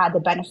because I had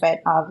the benefit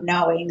of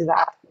knowing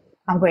that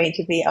I'm going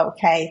to be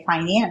okay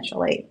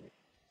financially,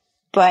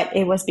 but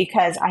it was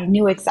because I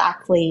knew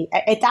exactly,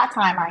 at that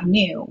time, I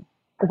knew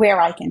where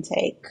I can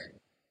take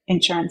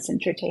Insurance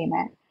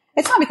Entertainment.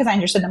 It's not because I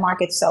understood the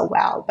market so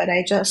well, but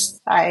I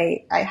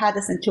had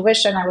this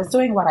intuition. I was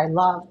doing what I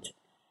loved.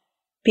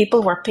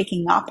 People were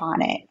picking up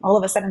on it. All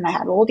of a sudden, I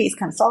had all these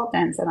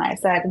consultants, and I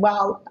said,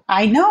 well,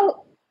 I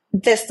know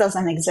this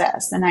doesn't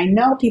exist, and I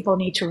know people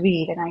need to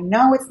read, and I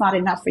know it's not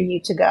enough for you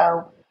to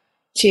go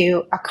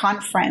to a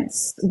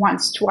conference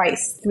once,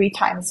 twice, 3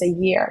 times a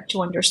year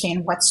to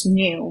understand what's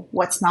new,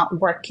 what's not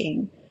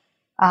working.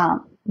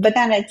 But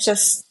then it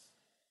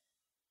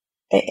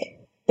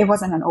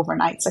wasn't an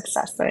overnight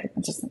success.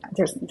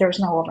 There's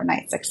no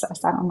overnight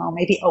success. I don't know,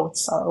 maybe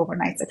oats are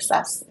overnight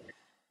success.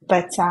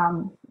 But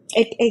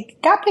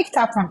it got picked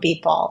up from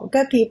people,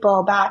 good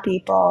people, bad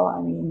people.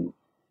 I mean,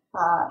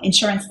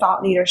 insurance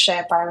thought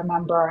leadership, I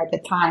remember at the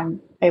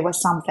time it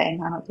was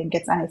something. I don't think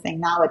it's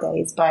anything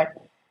nowadays, but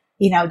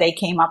they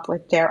came up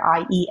with their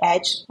IE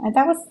edge, and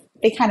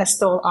they kind of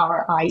stole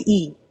our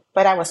IE,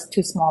 but I was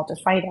too small to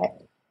fight it.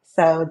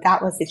 So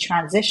that was the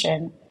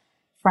transition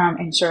from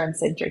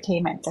Insurance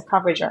Entertainment to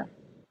Coverager.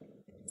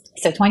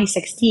 So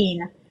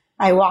 2016,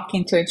 I walk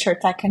into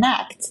InsurTech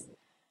Connect,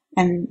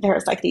 and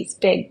there's like these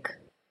big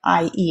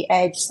IE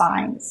edge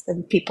signs,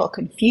 and people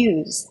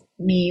confuse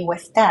me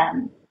with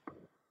them.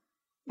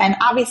 And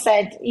Avi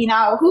said,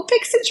 who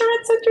picks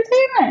Insurance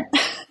Entertainment?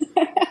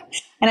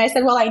 And I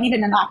said, well, I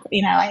needed 2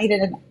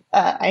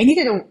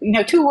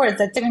 words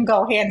that didn't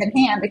go hand in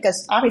hand,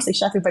 because obviously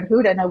Shefi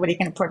Ben-Hutta, nobody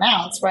can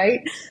pronounce,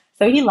 right?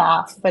 So he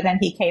laughed, but then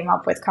he came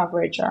up with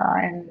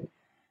Coverager. And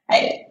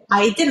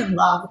I didn't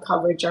love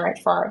Coverager at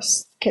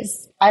first,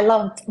 because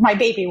my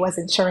baby was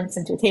Insurance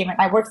Entertainment.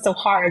 I worked so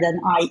hard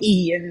on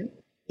IE, and,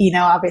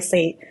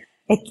 obviously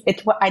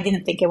I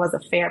didn't think it was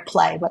a fair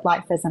play, but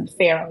life isn't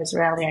fair. I'm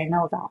Israeli, I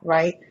know that,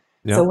 right?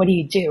 Yep. So what do?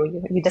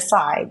 You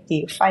decide, do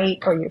you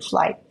fight or you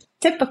flight?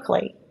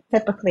 Typically,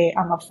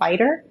 I'm a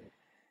fighter,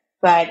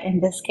 but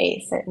in this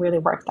case, it really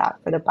worked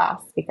out for the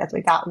best, because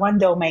we got one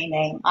domain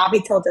name.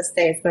 Avi till this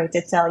day is going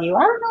to tell you,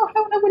 I don't know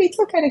how nobody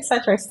took it,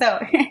 etc. So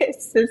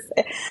it's just,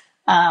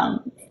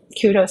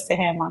 kudos to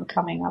him on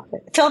coming up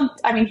with it.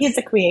 He's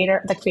the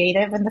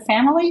creative in the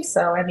family.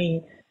 So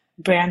any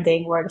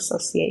branding, word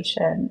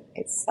association,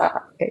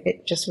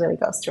 it just really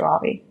goes through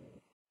Avi.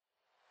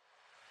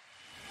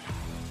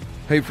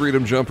 Hey,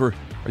 Freedom Jumper,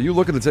 are you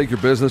looking to take your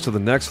business to the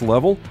next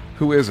level?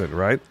 Who isn't,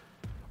 right?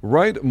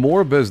 Write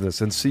more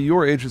business and see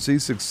your agency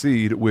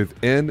succeed with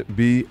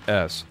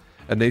NBS.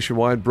 At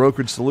Nationwide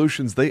Brokerage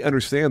Solutions, they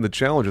understand the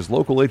challenges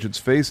local agents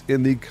face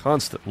in the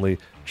constantly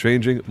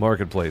changing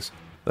marketplace.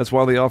 That's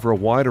why they offer a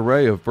wide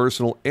array of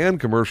personal and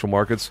commercial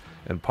markets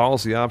and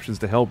policy options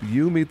to help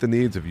you meet the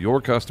needs of your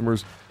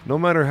customers, no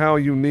matter how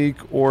unique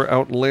or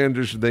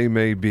outlandish they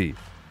may be.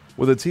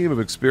 With a team of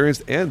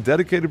experienced and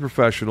dedicated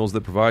professionals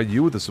that provide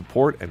you with the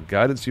support and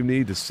guidance you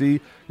need to see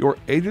your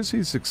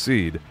agency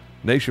succeed,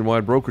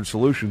 Nationwide Brokerage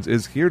Solutions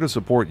is here to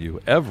support you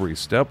every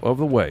step of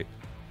the way.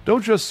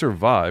 Don't just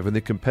survive in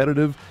the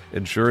competitive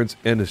insurance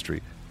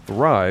industry.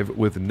 Thrive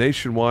with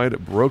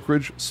Nationwide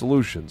Brokerage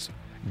Solutions.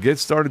 Get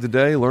started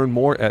today. Learn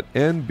more at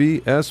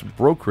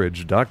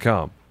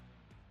nbsbrokerage.com.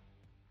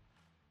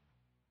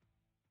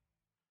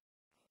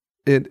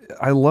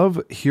 I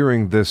love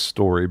hearing this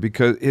story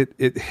because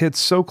it hits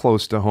so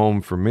close to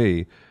home for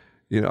me.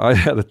 I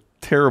had a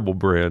terrible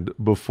brand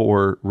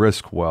before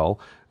Riskwell.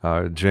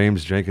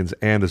 James Jenkins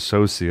and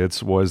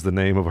Associates was the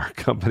name of our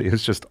company.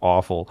 It's just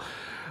awful.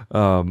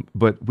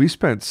 But we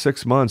spent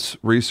 6 months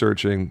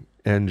researching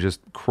and just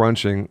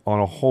crunching on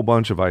a whole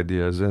bunch of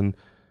ideas, and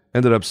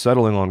ended up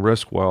settling on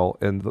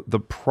Riskwell. And the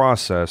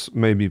process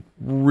made me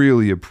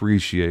really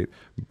appreciate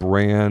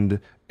brand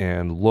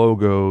and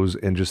logos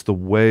and just the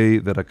way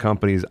that a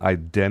company's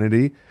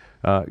identity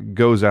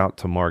goes out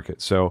to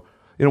market. So,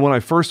 when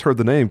I first heard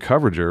the name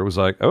Coverager, it was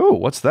like, oh,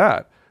 what's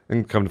that?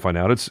 And come to find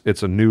out,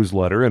 it's a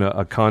newsletter and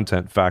a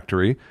content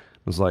factory. I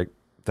was like,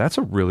 that's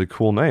a really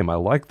cool name. I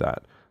like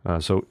that.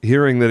 So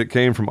hearing that it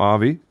came from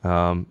Avi,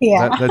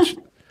 that's,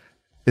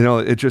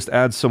 it just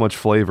adds so much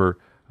flavor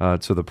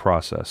to the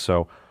process.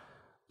 So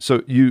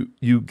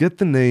you get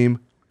the name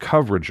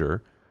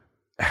Coverager.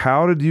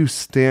 How did you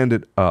stand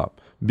it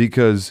up?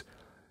 Because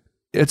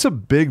it's a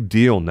big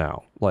deal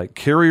now. Like,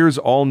 carriers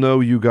all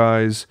know you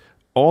guys,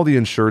 all the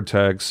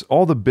insurtechs,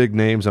 all the big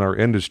names in our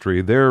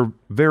industry, they're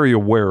very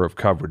aware of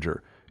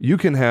Coverager. You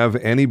can have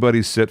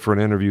anybody sit for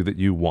an interview that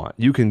you want.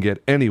 You can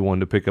get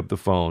anyone to pick up the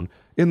phone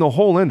in the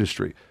whole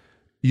industry.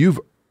 You've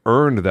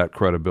earned that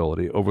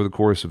credibility over the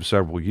course of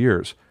several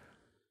years.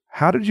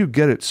 How did you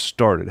get it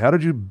started? How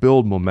did you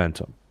build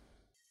momentum?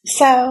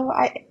 So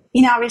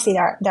obviously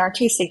there are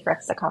two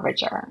secrets to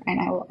Coverager, and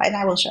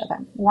I will share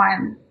them.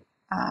 One,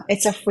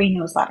 it's a free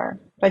newsletter,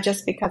 but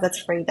just because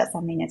it's free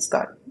doesn't mean it's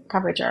good.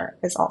 Coverager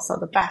is also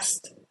the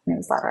best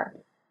newsletter.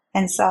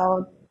 And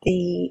so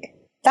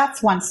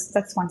that's one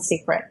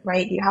secret,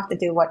 right? You have to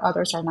do what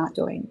others are not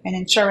doing. In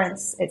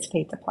insurance, it's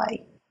pay to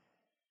play.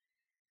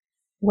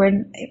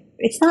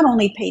 It's not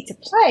only pay to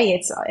play,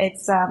 it's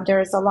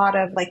there's a lot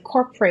of like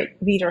corporate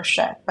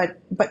readership, but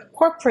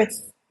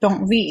corporates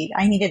don't read.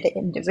 I needed the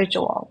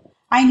individual.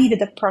 I needed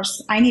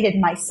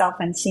myself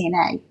in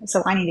CNA.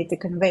 So I needed to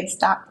convince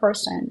that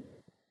person,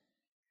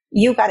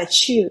 you got to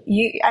choose.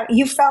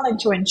 You fell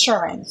into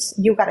insurance.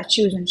 You got to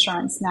choose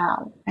insurance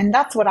now. And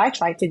that's what I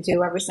try to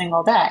do every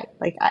single day.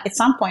 Like at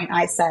some point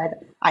I said,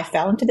 I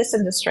fell into this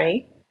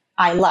industry.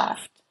 I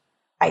left.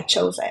 I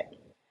chose it.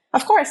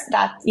 Of course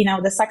that,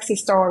 the sexy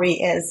story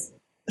is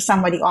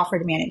somebody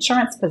offered me an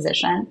insurance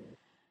position,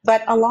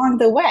 but along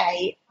the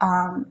way,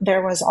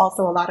 there was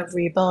also a lot of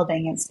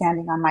rebuilding and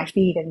standing on my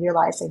feet and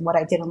realizing what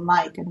I didn't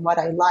like and what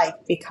I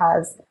liked,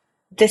 because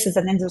this is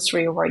an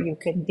industry where you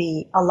can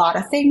be a lot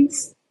of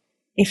things.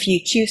 If you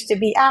choose to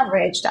be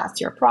average,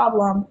 that's your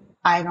problem.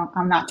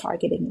 I'm not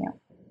targeting you.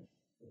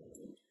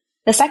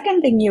 The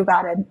second thing you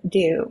gotta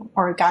do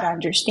or gotta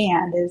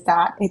understand is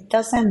that it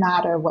doesn't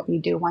matter what you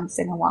do once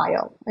in a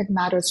while. It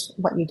matters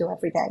what you do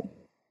every day.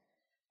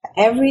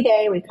 Every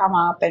day we come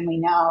up and we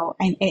know,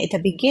 and at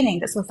the beginning,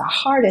 this was the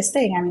hardest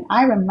thing. I mean,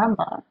 I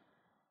remember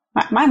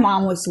my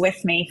mom was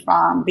with me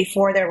from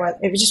before it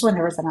was just when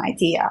there was an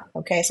idea.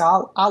 Okay. So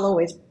I'll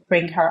always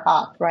bring her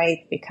up, right?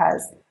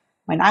 Because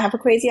when I have a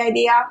crazy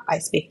idea, I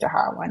speak to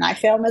her. When I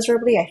fail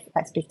miserably,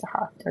 I speak to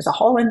her. There's a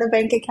hole in the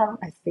bank account,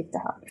 I speak to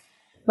her.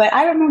 But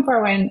I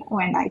remember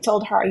when I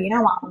told her,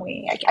 Mom,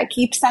 I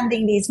keep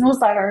sending these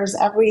newsletters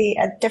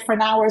at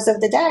different hours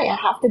of the day. I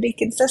have to be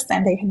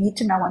consistent. They need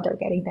to know when they're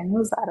getting the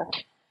newsletter.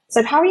 I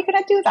said, how are you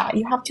going to do that?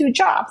 You have 2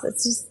 jobs.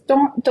 It's just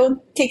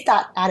don't take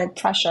that added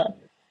pressure.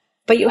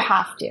 But you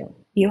have to.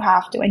 You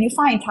have to, and you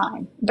find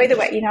time. By the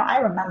way, I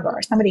remember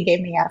somebody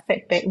gave me a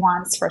Fitbit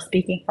once for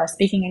a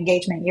speaking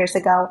engagement years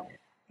ago.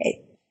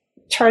 It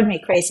turned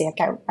me crazy. Like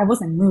I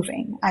wasn't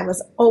moving. I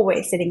was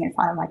always sitting in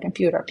front of my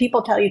computer.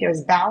 People tell you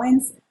there's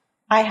balance.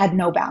 I had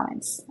no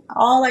balance.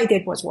 All I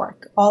did was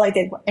work.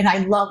 And I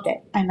loved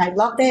it. And I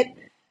loved it.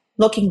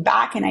 Looking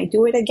back, and I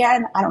do it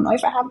again. I don't know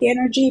if I have the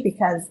energy,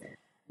 because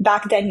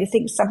back then you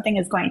think something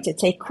is going to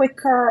take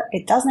quicker.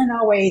 It doesn't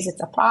always.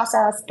 It's a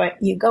process, but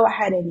you go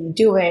ahead and you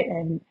do it,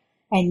 and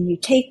you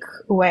take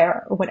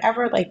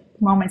whatever like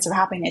moments of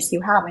happiness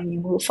you have, and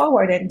you move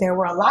forward. And there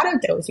were a lot of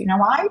those. You know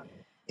why?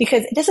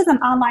 Because this is an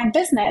online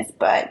business,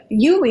 but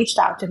you reached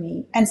out to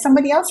me and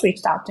somebody else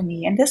reached out to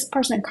me, and this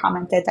person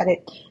commented that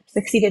it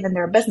succeeded in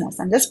their business,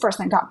 and this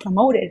person got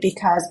promoted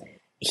because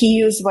he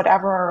used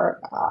whatever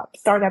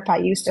startup I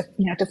used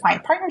to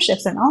find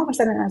partnerships. And all of a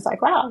sudden I was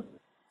like, wow,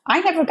 I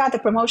never got the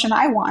promotion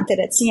I wanted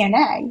at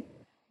CNA,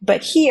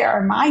 but here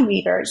are my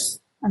readers,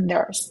 and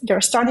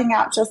they're starting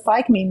out just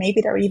like me.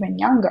 Maybe they're even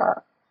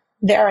younger.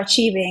 They're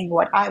achieving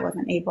what I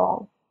wasn't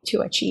able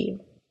to achieve.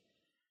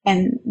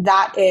 And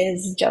that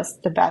is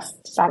just the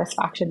best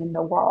satisfaction in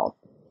the world.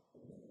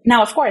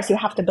 Now, of course, you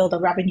have to build a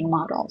revenue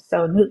model.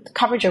 So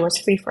Coverager was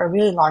free for a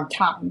really long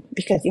time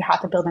because you had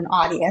to build an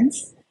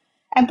audience.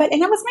 And I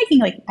was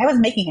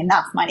making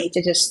enough money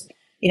to just,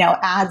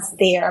 ads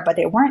there, but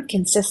they weren't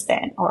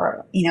consistent,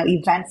 or,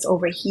 events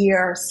over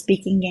here,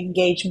 speaking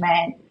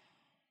engagement,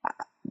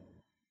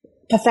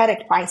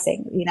 pathetic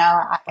pricing.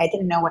 I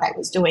didn't know what I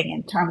was doing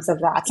in terms of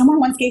that. Someone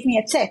once gave me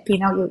a tip,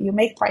 you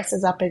make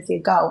prices up as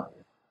you go.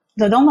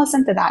 So don't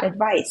listen to that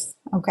advice,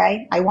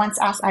 okay? I went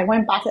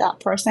back to that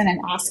person and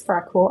asked for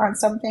a quote on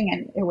something,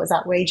 and it was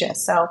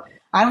outrageous. So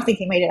I don't think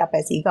he made it up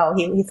as he go.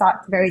 He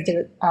thought very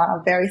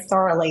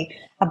thoroughly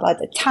about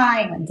the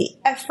time and the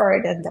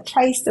effort and the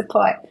price to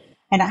put.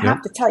 And I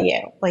have to tell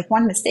you, like,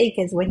 one mistake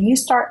is when you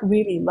start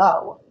really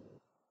low,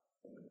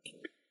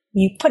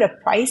 you put a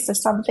price to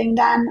something,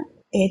 then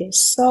it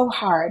is so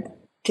hard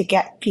to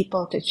get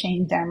people to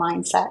change their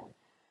mindset.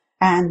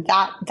 And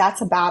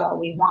that's a battle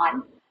we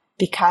won,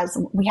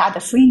 because we had the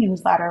free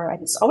newsletter,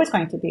 and it's always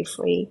going to be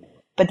free.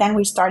 But then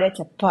we started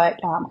to put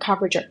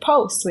Coverager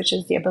Posts, which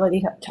is the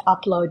ability to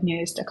upload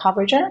news to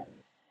Coverager.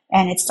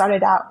 And it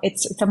started out,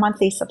 it's a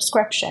monthly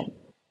subscription.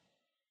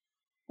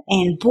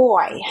 And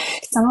boy,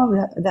 some of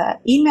the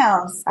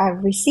emails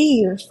I've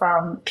received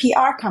from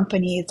PR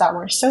companies that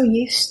were so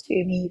used to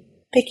me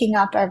picking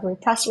up every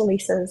press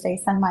releases they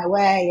send my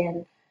way,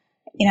 and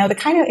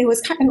it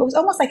was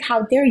almost like,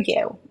 how dare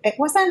you? It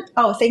wasn't,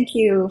 oh, thank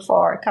you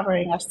for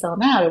covering us till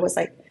now. It was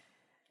like,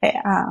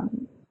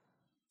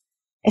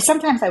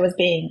 sometimes I was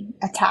being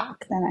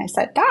attacked, and I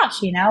said, gosh,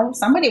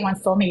 somebody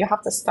once told me you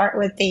have to start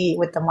with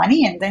the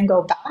money and then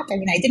go back. I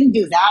mean, I didn't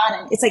do that.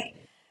 And it's like,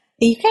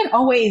 you can't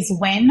always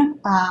win,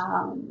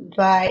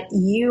 but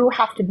you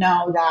have to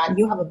know that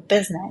you have a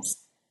business,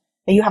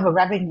 that you have a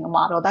revenue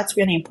model. That's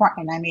really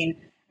important. I mean,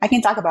 I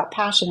can talk about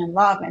passion and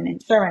love and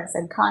insurance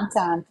and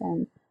content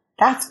and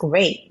that's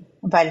great.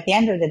 But at the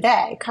end of the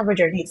day,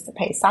 Coverager needs to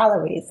pay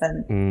salaries.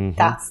 And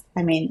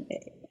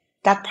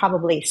that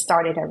probably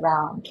started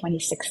around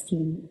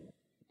 2016.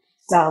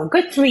 So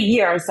good 3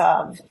 years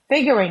of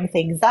figuring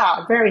things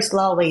out very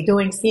slowly,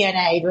 doing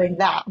CNA, doing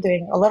that,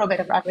 doing a little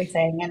bit of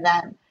everything. And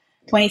then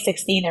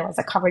 2016, there was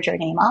a Coverager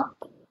name up.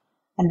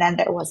 And then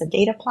there was a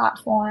data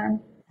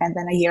platform. And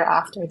then a year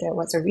after, there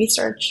was a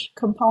research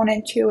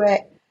component to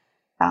it.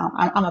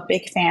 I'm a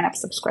big fan of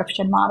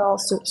subscription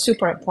models,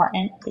 super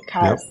important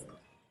because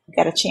you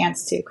get a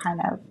chance to kind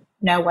of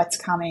know what's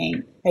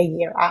coming a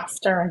year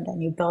after, and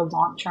then you build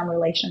long-term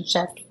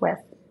relationships with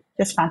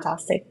just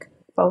fantastic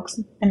folks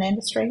in the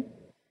industry.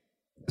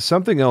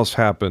 Something else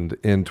happened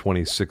in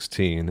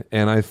 2016,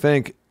 and I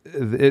think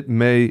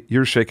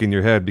you're shaking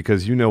your head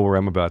because you know where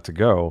I'm about to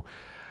go.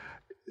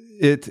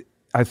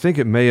 I think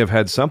it may have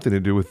had something to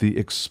do with the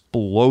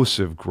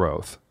explosive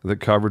growth that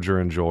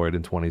Coverager enjoyed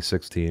in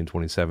 2016,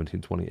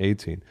 2017,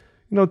 2018.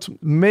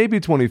 Maybe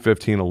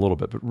 2015 a little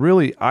bit, but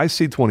really I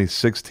see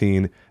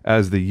 2016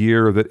 as the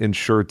year that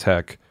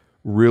InsurTech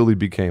really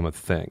became a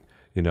thing.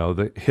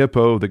 The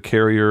Hippo, the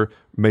carrier,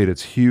 made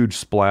its huge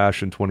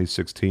splash in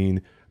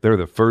 2016. They're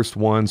the first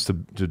ones to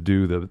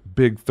do the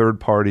big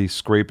third-party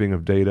scraping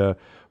of data.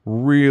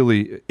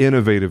 Really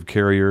innovative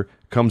carrier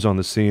comes on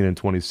the scene in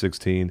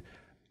 2016.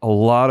 A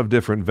lot of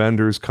different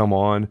vendors come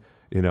on,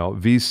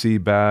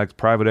 VC-backed,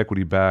 private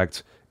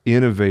equity-backed,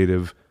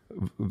 innovative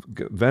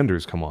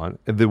vendors come on.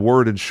 The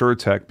word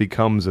InsurTech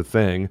becomes a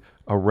thing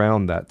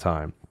around that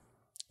time.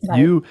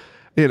 Right.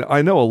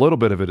 I know a little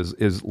bit of it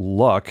is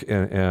luck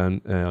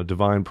and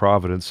divine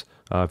providence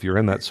if you're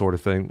in that sort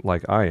of thing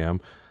like I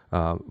am.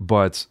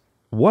 But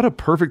what a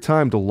perfect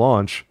time to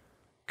launch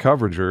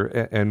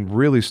Coverager and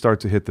really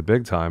start to hit the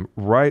big time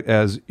right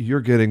as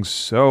you're getting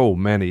so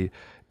many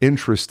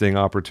interesting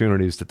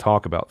opportunities to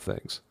talk about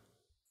things.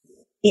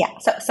 Yeah.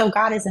 So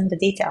God is in the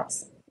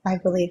details. I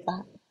believe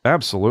that.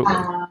 Absolutely.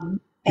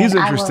 He's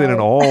interested in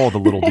all the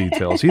little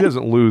details. He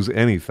doesn't lose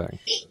anything.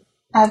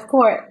 Of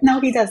course.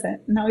 No, he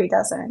doesn't.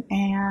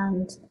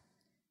 And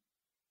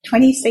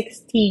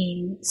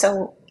 2016,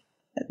 so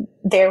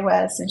there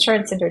was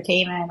insurance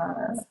entertainment,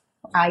 or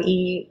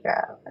i.e.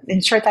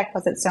 InsurTech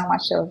wasn't so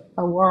much of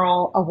a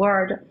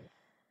word.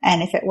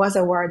 And if it was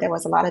a word, there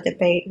was a lot of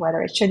debate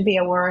whether it should be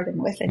a word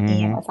and with an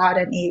E and without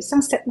an E.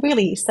 Some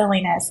really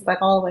silliness, but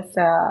all with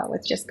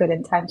just good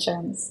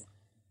intentions.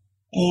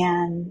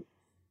 And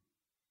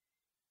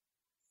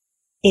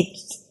we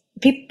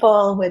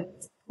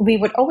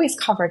would always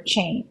cover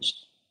change.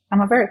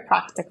 I'm a very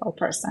practical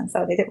person.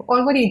 So they did,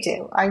 well, what do you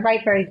do? I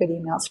write very good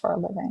emails for a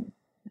living.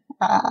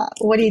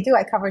 What do you do?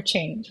 I cover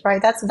change,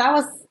 right? That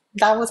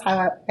was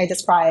how I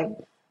describe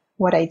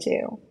what I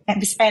do. And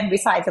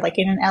besides, like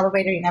in an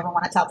elevator, you never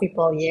want to tell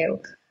people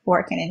you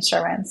work in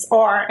insurance.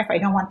 Or if I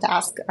don't want them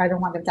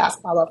to ask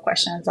follow-up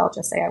questions, I'll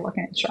just say I work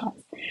in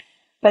insurance.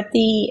 But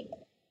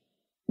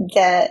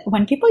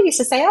when people used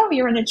to say, "Oh,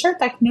 you're an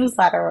InsurTech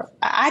newsletter,"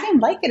 I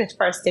didn't like it at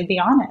first, to be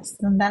honest.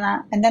 And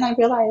then I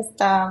realized,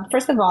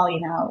 first of all,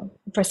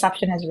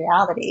 perception is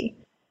reality,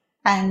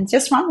 and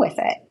just run with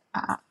it.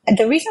 And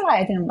the reason why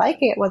I didn't like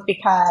it was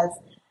because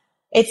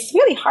it's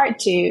really hard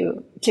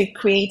to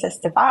create this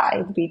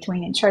divide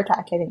between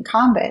InsurTech and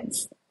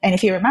incumbents. And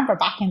if you remember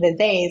back in the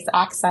days,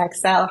 AXA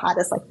XL had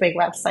this big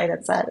website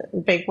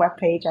big web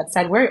page that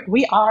said,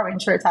 we are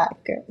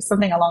InsurTech,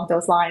 something along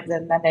those lines.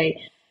 And then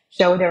they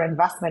show their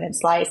investment in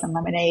Slice and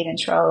Lemonade and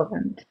Trove.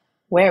 And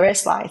where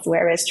is Slice?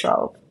 Where is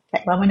Trove?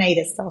 Okay, Lemonade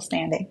is still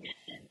standing.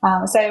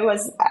 So it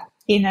was,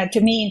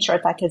 to me,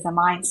 InsurTech is a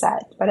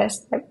mindset, but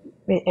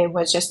it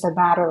was just a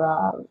matter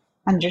of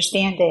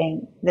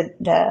understanding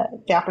the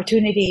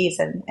opportunities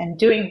and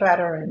doing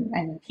better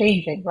and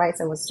changing, right?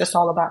 So it was just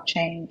all about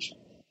change.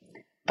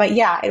 But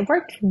yeah, it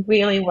worked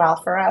really well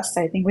for us.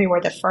 I think we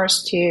were the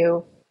first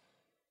to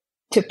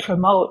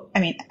promote. I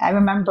mean, I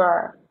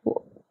remember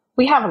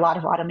we have a lot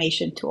of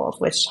automation tools,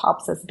 which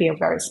helps us be a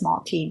very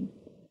small team.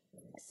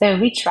 So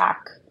we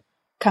track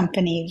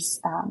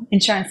companies,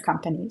 insurance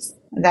companies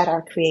that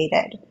are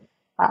created,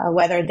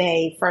 whether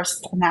they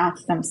first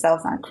announce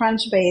themselves on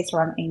Crunchbase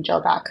or on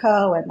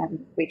Angel.co, and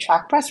then we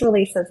track press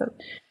releases.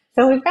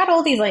 So we've got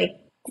all these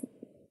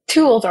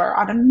tools or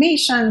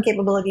automation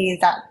capabilities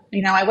that,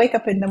 I wake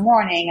up in the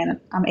morning and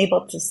I'm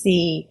able to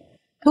see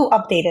who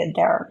updated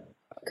their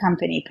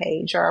company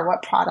page or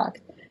what product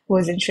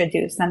was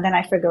introduced. And then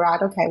I figure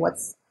out, okay,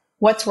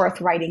 what's worth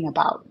writing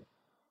about?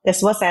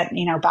 This wasn't,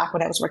 back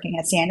when I was working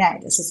at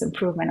CNA, this is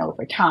improvement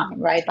over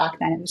time, right? Back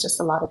then it was just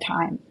a lot of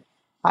time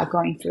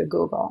going through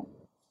Google.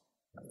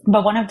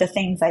 But one of the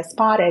things I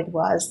spotted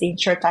was the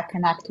InsurTech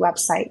Connect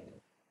website.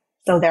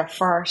 So their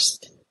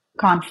first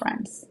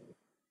conference.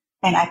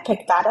 And I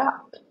picked that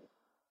up.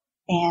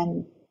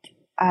 And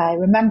I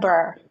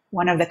remember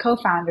one of the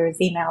co-founders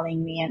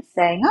emailing me and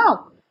saying,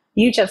 "Oh,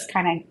 you just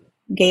kind of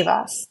gave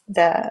us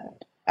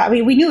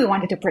we knew we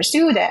wanted to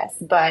pursue this,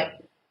 but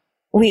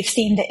we've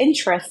seen the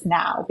interest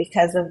now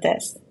because of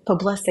this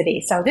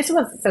publicity." So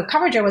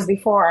Coverager was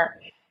before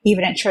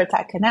even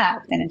InsurTech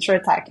Connect. And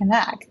InsurTech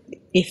Connect,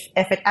 if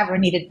it ever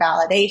needed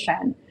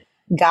validation,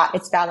 got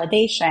its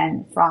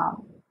validation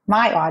from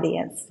my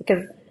audience.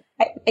 Because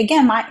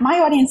again, my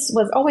audience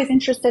was always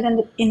interested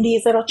in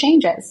these little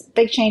changes,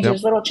 big changes,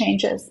 yep. Little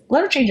changes.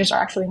 Little changes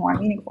are actually more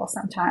meaningful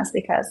sometimes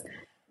because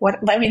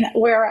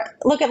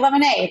look at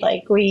lemonade.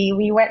 Like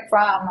we went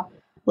from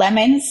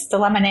lemons to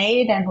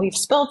lemonade, and we've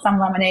spilled some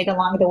lemonade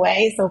along the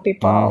way. So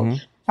people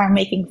are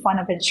making fun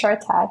of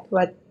InsurTech,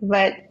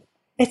 but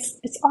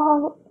it's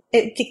all,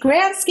 the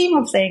grand scheme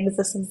of things,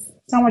 this is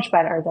so much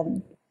better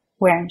than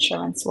where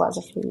insurance was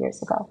a few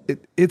years ago.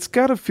 It's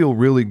got to feel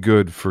really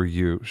good for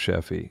you,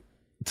 Shefi,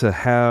 to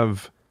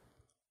have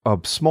a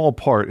small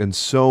part in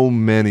so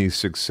many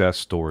success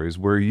stories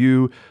where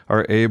you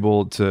are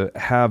able to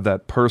have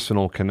that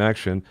personal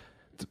connection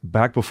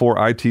back before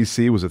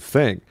ITC was a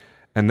thing.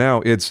 And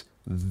now it's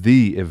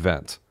the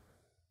event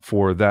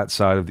for that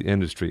side of the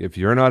industry. If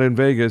you're not in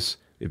Vegas,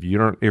 if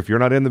you're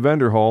not in the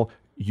vendor hall,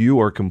 you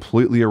are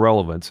completely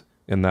irrelevant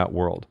in that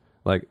world.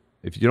 Like,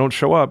 if you don't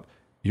show up,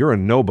 you're a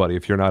nobody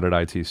if you're not at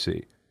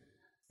ITC.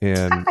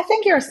 And I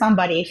think you're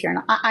somebody if you're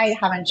not. I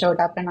haven't showed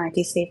up in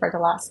ITC for the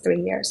last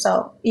 3 years,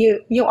 so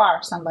you are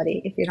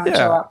somebody if you don't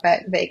show up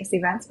at Vegas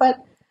events. But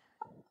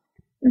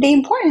the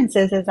importance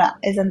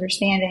is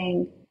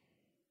understanding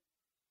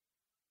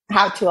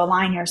how to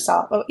align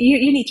yourself.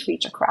 You need to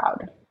reach a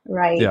crowd,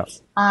 right? Yeah.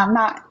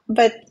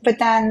 But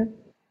then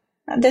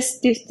this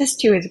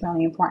too is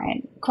really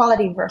important: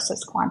 quality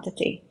versus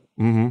quantity.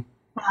 Mm-hmm.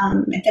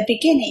 At the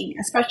beginning,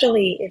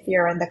 especially if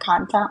you're in the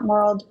content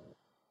world,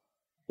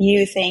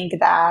 you think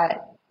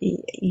that,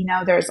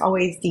 there's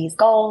always these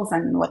goals,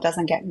 and what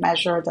doesn't get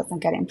measured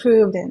doesn't get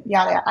improved. And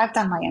I've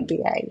done my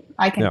MBA.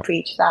 I can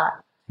preach that.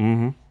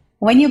 Mm-hmm.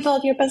 When you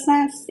build your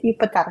business, you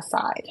put that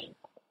aside.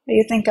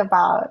 You think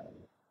about,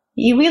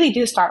 you really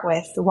do start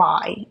with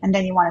why, and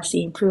then you want to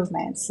see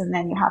improvements. And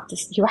then you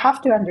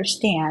have to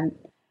understand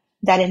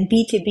that in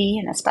B2B,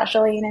 and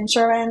especially in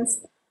insurance,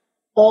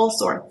 all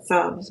sorts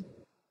of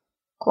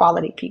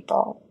quality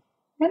people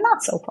and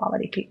not so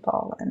quality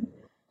people, and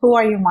who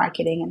are you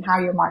marketing, and how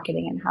you're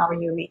marketing, and how are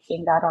you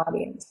reaching that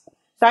audience.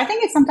 So I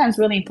think it's sometimes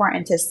really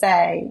important to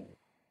say,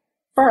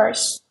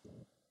 first,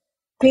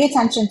 pay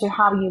attention to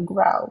how you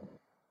grow.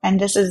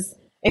 And this is,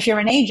 if you're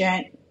an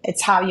agent,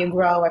 it's how you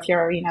grow. If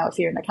you're in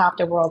the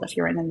captive world, if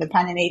you're an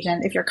independent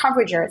agent, if you're a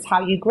coverager, it's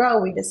how you grow.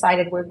 We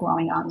decided we're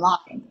growing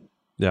online.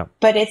 Yeah.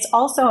 But it's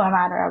also a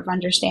matter of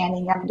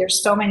understanding,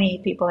 there's so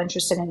many people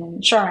interested in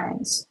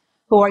insurance.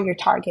 Who are you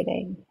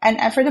targeting?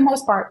 And for the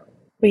most part,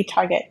 we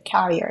target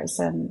carriers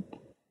and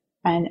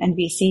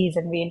VCs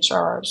and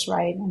reinsurers,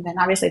 right? And then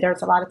obviously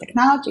there's a lot of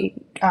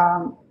technology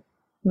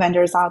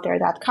vendors out there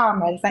that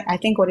come. But I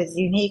think what is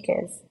unique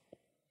is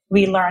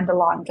we learned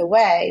along the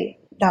way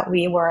that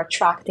we were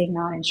attracting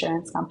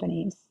non-insurance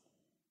companies.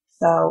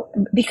 So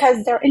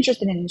because they're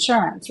interested in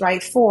insurance,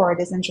 right?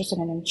 Ford is interested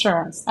in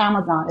insurance.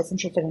 Amazon is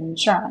interested in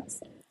insurance.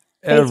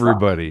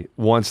 Everybody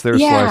wants their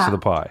slice of the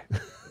pie.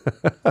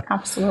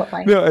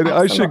 Absolutely. No, and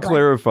I should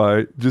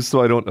clarify, just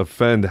so I don't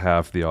offend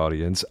half the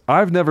audience,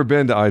 I've never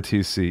been to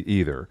ITC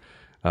either.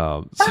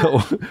 So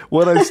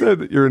when I said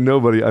that you're a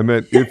nobody, I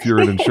meant if you're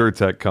an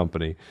InsurTech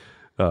company.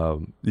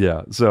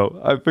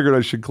 So I figured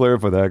I should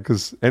clarify that,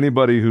 because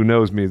anybody who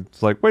knows me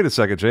is like, wait a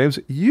second, James,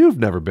 you've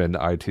never been to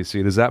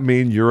ITC. Does that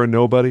mean you're a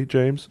nobody,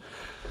 James?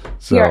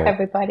 So, you're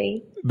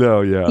everybody.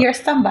 No, yeah. You're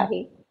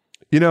somebody.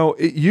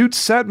 You'd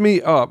set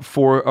me up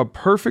for a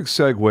perfect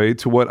segue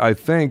to what I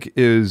think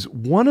is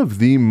one of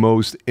the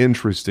most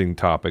interesting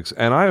topics.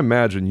 And I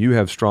imagine you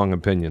have strong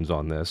opinions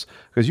on this,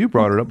 because you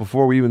brought it up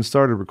before we even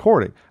started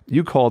recording.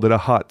 You called it a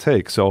hot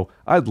take. So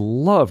I'd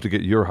love to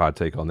get your hot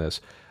take on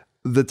this.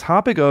 The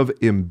topic of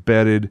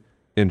embedded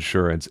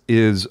insurance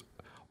is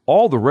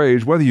all the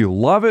rage, whether you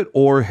love it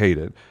or hate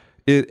it.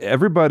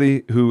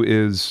 Everybody who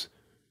is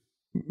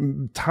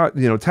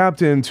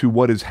tapped into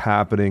what is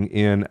happening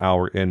in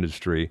our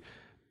industry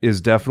is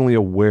definitely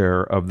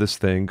aware of this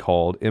thing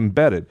called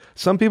embedded.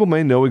 Some people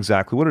may know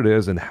exactly what it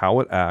is and how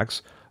it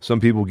acts. Some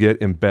people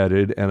get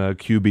embedded and a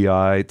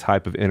QBI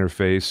type of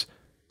interface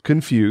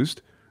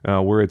confused,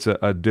 where it's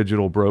a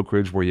digital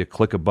brokerage where you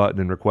click a button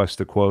and request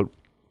a quote.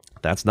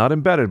 That's not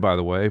embedded, by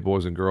the way,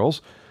 boys and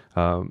girls.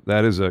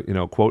 That is a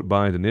quote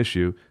bind and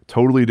issue.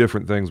 Totally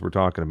different things we're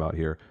talking about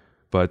here.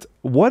 But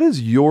what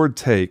is your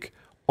take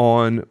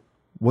on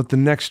what the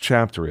next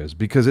chapter is?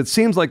 Because it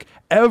seems like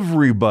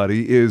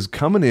everybody is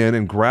coming in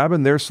and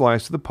grabbing their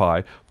slice of the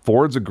pie.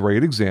 Ford's a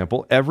great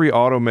example. Every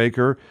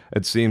automaker,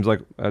 it seems like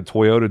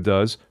Toyota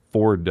does,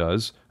 Ford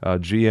does,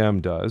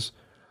 GM does.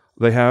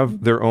 They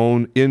have their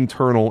own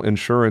internal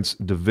insurance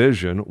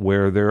division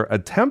where they're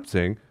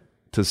attempting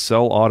to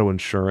sell auto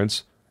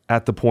insurance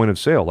at the point of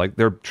sale. Like,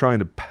 they're trying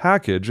to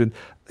package, and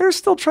they're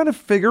still trying to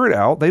figure it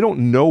out. They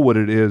don't know what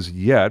it is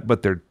yet,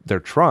 but they're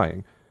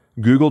trying.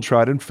 Google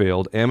tried and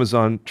failed.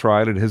 Amazon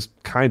tried and has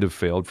kind of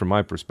failed from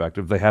my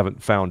perspective. They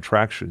haven't found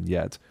traction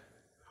yet.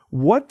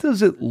 What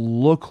does it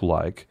look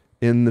like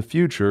in the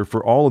future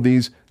for all of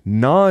these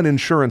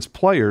non-insurance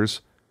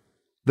players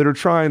that are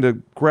trying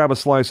to grab a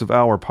slice of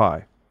our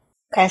pie?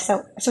 Okay,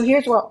 so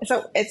here's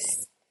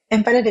it's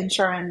embedded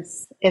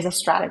insurance is a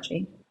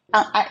strategy.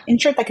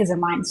 InsurTech is a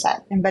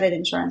mindset. Embedded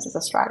insurance is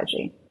a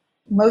strategy.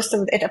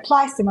 It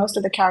applies to most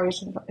of the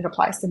carriers. It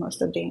applies to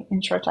most of the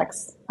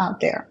InsurTechs out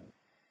there.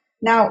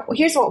 Now,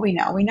 here's what we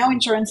know. We know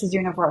insurance is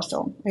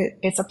universal.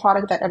 It's a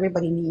product that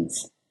everybody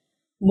needs.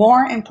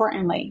 More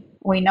importantly,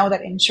 we know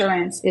that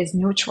insurance is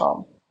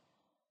neutral.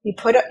 You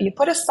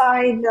put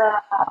aside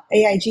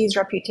AIG's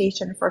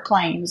reputation for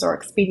claims or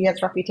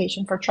Expedia's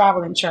reputation for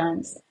travel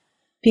insurance.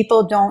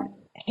 People don't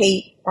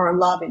hate or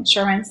love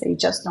insurance. They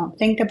just don't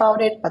think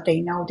about it, but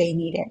they know they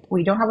need it.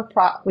 We don't have a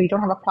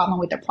problem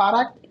with the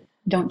product.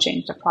 Don't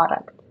change the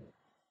product.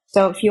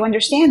 So if you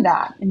understand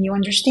that, and you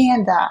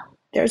understand that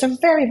there's a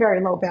very,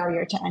 very low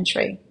barrier to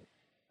entry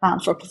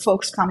for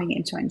folks coming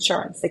into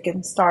insurance. They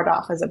can start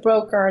off as a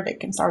broker. They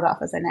can start off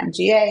as an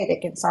MGA. They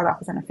can start off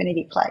as an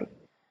affinity play.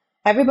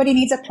 Everybody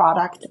needs a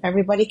product.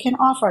 Everybody can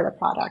offer the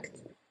product.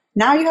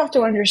 Now you have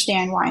to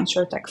understand why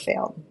InsurTech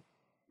failed.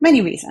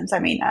 Many reasons. I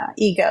mean,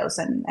 egos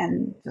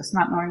and just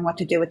not knowing what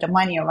to do with the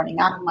money or running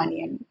out of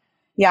money and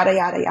yada,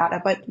 yada,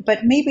 yada.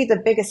 But maybe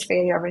the biggest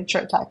failure of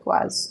InsurTech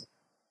was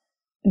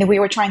that we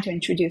were trying to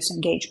introduce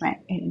engagement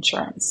in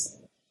insurance.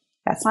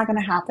 That's not going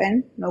to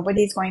happen.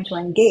 Nobody's going to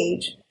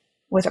engage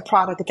with a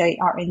product they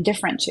are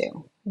indifferent to,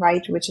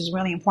 right? Which is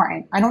really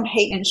important. I don't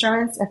hate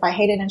insurance. If I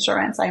hated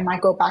insurance, I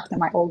might go back to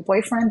my old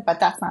boyfriend, but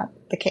that's not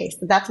the case.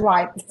 That's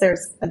why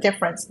there's a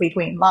difference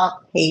between love,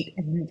 hate,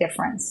 and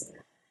indifference.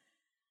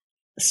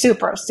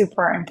 Super,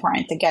 super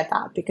important to get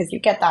that, because you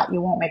get that,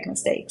 you won't make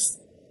mistakes.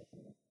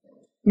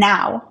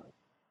 Now,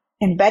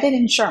 embedded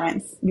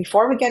insurance,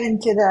 before we get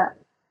into the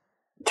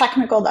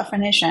technical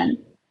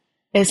definition,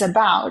 is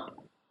about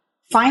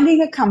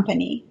finding a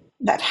company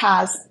that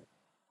has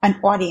an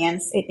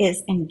audience it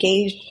is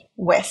engaged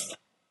with.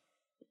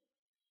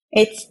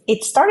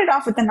 It started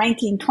off with the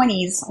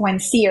 1920s when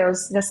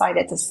Sears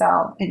decided to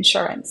sell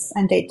insurance,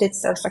 and they did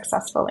so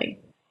successfully.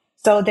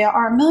 So there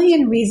are a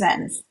million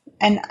reasons,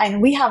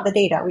 and we have the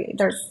data.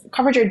 There's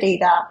Coverager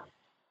data.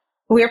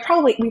 We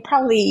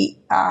probably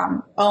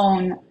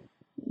own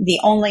the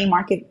only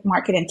market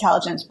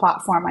intelligence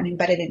platform on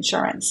embedded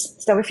insurance.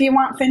 So if you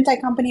want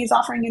fintech companies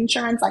offering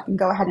insurance, I can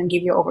go ahead and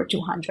give you over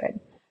 200.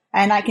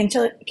 And I can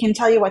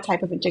tell you what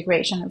type of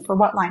integration and for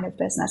what line of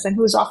business and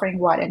who's offering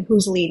what and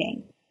who's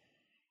leading.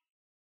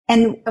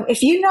 And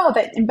if you know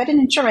that embedded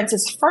insurance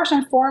is first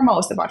and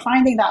foremost about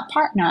finding that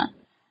partner,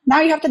 now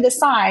you have to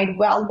decide,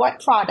 well,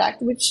 what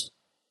product, which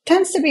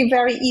tends to be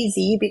very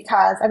easy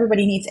because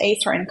everybody needs a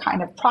certain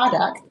kind of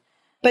product.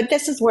 But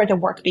this is where the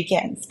work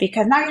begins,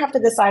 because now you have to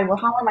decide, well,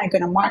 how am I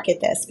going to market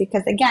this?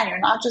 Because again, you're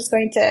not just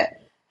going to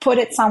put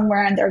it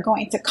somewhere and they're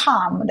going to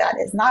come. That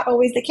is not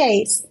always the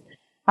case.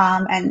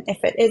 And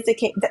if it is the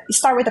case,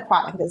 start with the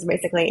product is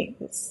basically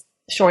the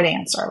short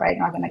answer, right?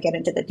 You're not going to get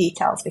into the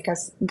details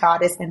because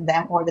God is in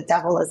them or the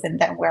devil is in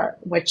them,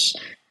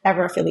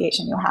 whichever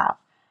affiliation you have.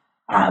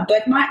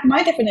 But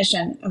my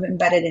definition of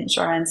embedded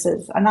insurance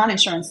is a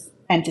non-insurance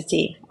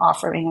entity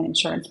offering an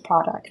insurance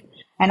product.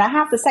 And I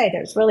have to say,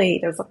 there's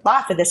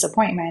lots of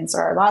disappointments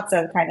or lots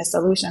of kind of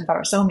solutions that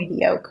are so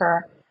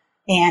mediocre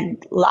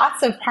and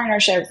lots of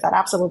partnerships that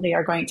absolutely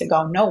are going to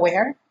go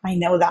nowhere. I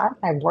know that.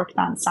 I've worked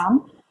on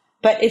some.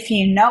 But if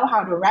you know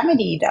how to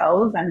remedy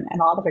those,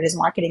 and all of it is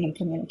marketing and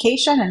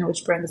communication, and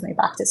which brings me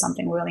back to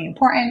something really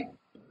important,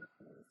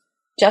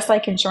 just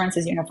like insurance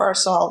is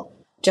universal,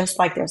 just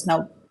like there's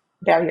no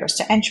barriers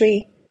to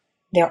entry,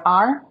 there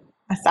are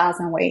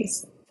 1,000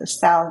 ways to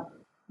sell,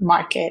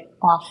 market,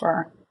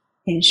 offer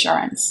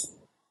insurance.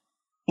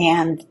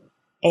 And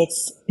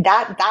it's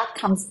that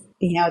comes,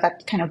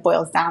 that kind of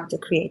boils down to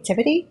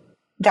creativity.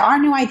 There are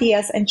new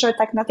ideas,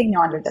 InsurTech, nothing new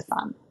under the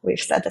sun. We've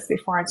said this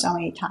before so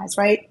many times,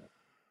 right?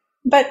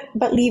 But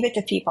leave it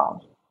to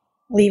people.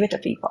 Leave it to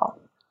people.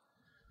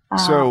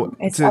 So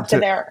it's up to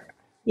their,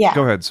 yeah.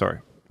 Go ahead. Sorry.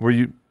 Do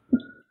you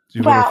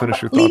want to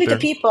finish your thought leave it there?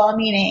 to people,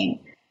 meaning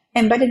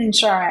embedded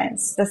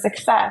insurance, the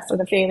success or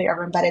the failure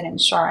of embedded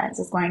insurance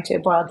is going to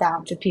boil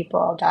down to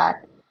people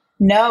that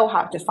know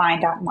how to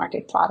find that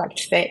market product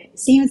fit.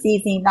 Seems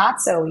easy,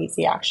 not so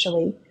easy,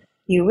 actually.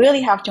 You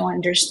really have to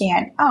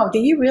understand, do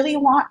you really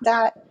want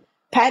that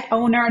pet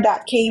owner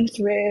that came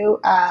through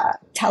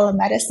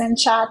telemedicine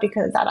chat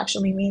because that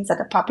actually means that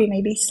the puppy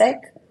may be sick?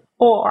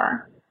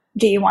 Or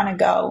do you want to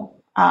go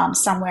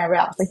somewhere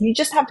else? Like, you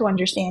just have to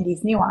understand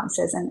these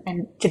nuances. And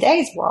in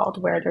today's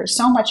world where there's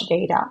so much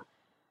data,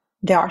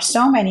 there are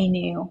so many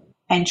new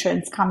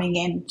entrants coming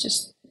in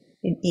just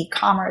in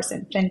e-commerce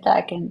and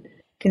fintech and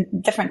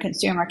different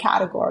consumer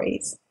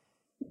categories.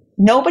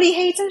 Nobody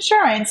hates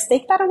insurance.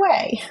 Take that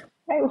away.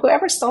 Right?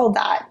 Whoever sold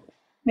that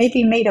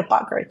maybe made a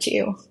buck or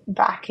two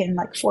back in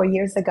like 4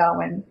 years ago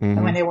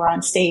when they were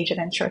on stage at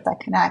InsurTech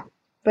Connect.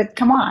 But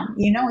come on,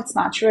 it's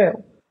not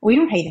true. We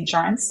don't hate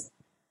insurance.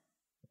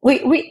 My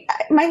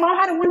mom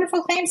had a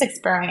wonderful claims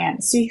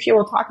experience. So if you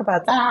will talk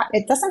about that,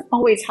 it doesn't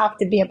always have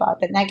to be about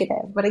the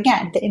negative. But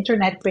again, the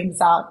internet brings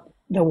out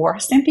the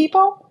worst in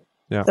people.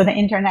 Yeah. So the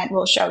internet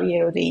will show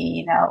you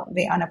the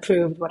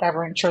unapproved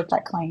whatever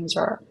InsurTech claims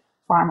or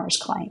farmers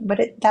claim, but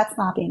that's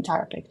not the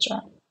entire picture.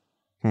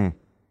 Hmm.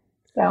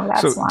 So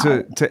that's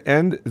why. To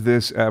end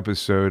this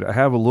episode, I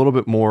have a little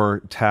bit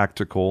more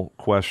tactical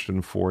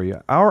question for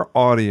you. Our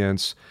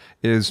audience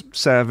is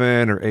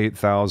 7,000 or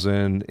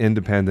 8,000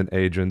 independent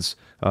agents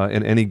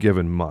in any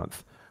given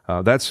month.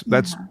 That's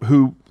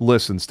who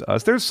listens to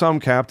us. There's some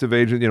captive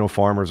agent,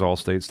 Farmers,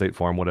 Allstate, State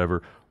Farm,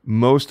 whatever.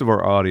 Most of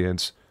our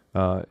audience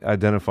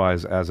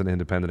identifies as an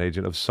independent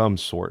agent of some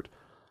sort.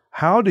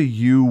 How do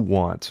you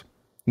want,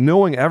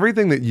 knowing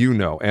everything that you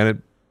know,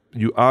 and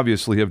you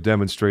obviously have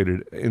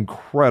demonstrated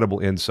incredible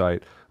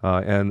insight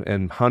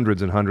and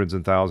hundreds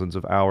and thousands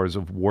of hours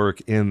of work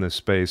in this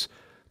space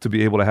to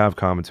be able to have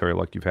commentary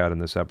like you've had in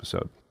this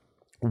episode.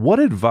 What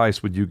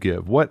advice would you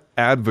give? What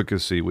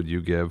advocacy would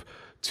you give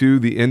to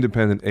the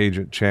independent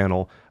agent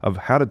channel of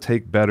how to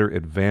take better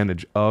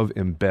advantage of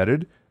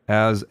embedded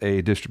as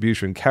a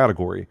distribution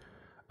category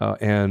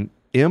and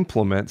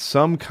implement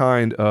some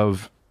kind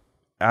of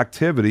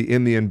activity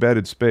in the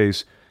embedded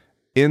space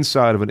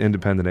inside of an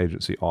independent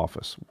agency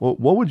office?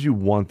 What would you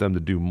want them to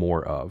do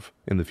more of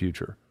in the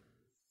future?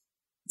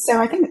 So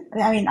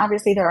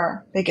obviously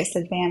their biggest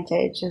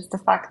advantage is the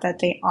fact that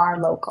they are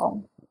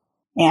local.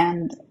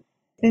 And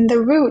in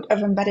the root of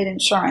embedded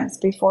insurance,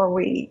 before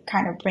we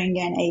kind of bring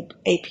in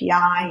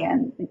API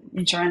and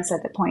insurance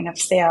at the point of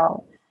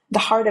sale, the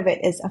heart of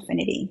it is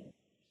affinity.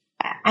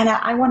 And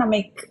I want to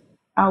make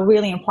a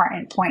really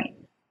important point.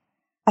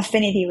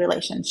 Affinity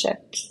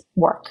relationships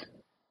work.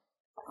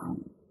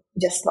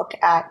 Just look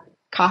at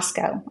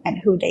Costco and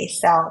who they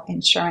sell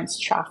insurance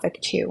traffic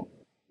to.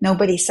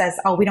 Nobody says,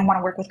 oh, we don't want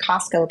to work with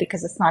Costco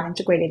because it's not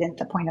integrated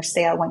into the point of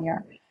sale when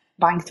you're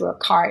buying through a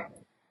cart.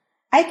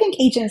 I think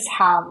agents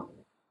have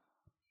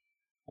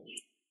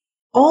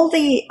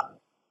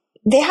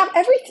they have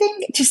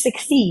everything to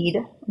succeed,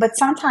 but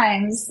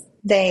sometimes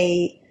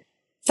they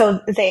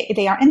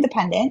are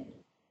independent,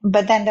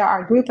 but then there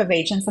are a group of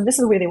agents, and this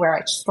is really where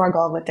I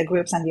struggle with the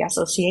groups and the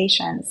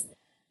associations,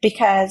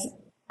 because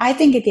I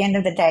think at the end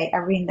of the day,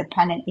 every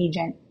independent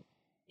agent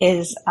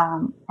is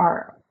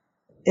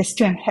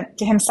to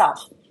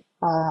himself,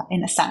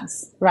 in a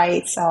sense,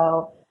 right?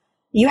 So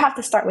you have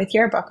to start with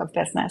your book of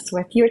business,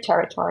 with your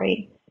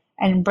territory,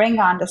 and bring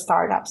on the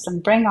startups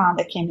and bring on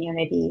the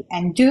community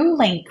and do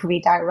link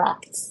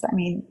redirects. I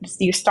mean,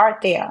 you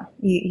start there.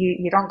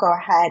 You don't go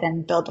ahead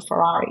and build a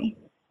Ferrari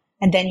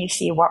and then you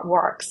see what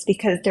works,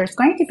 because there's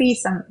going to be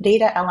some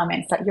data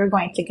elements that you're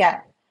going to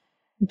get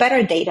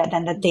better data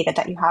than the data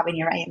that you have in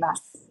your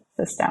AMS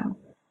system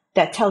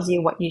that tells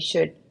you what you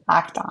should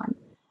act on.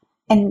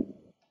 And,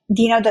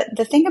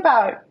 the thing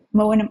about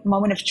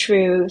moment of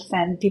truth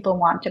and people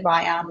want to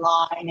buy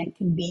online and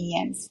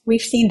convenience,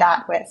 we've seen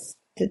that with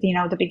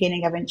the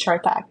beginning of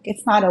InsurTech.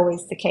 It's not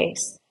always the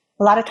case.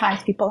 A lot of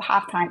times people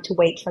have time to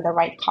wait for the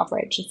right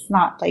coverage. It's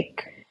not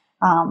like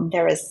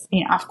there is,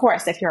 of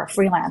course, if you're a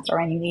freelancer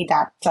and you need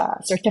that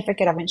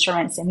certificate of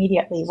insurance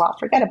immediately, well,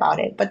 forget about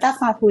it. But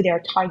that's not who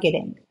they're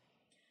targeting.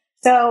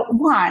 So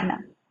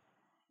one,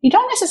 you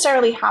don't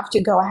necessarily have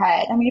to go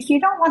ahead. I mean, if you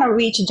don't want to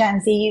reach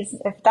Gen Zs,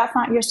 if that's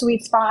not your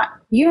sweet spot,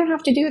 you don't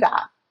have to do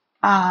that.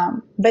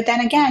 But then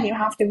again, you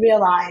have to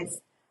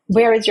realize,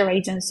 where is your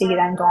agency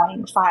then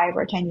going 5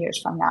 or 10 years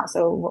from now?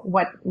 So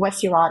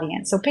what's your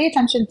audience? So pay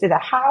attention to the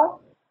how.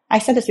 I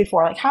said this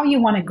before, like how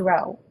you want to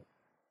grow.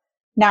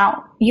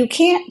 Now, you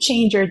can't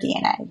change your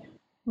DNA,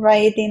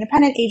 right? The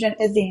independent agent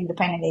is the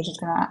independent agent.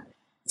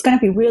 It's going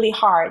to be really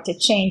hard to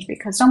change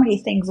because so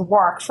many things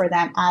work for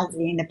them as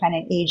the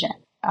independent agent.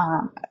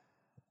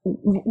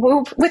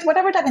 With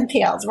whatever that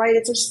entails, right?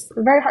 It's just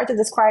very hard to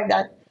describe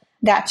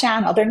that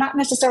channel. They're not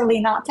necessarily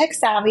not tech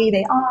savvy.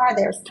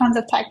 There's tons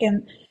of tech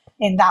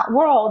in that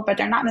world, but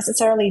they're not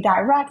necessarily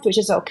direct, which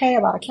is okay. A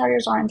lot of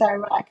carriers aren't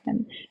direct.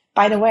 And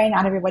by the way,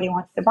 not everybody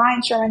wants to buy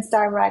insurance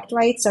direct,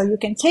 right? So you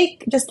can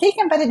take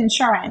embedded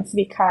insurance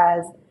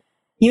because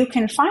you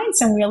can find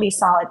some really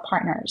solid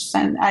partners.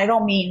 And I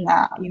don't mean,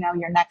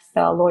 your next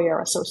lawyer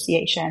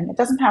association. It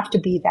doesn't have to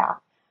be that.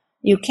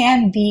 You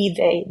can be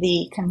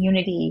the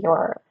community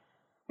or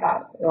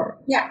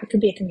it could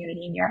be a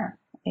community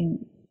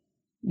in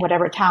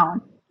whatever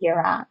town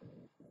you're at.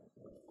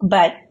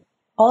 But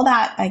all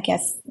that, I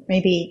guess,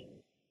 maybe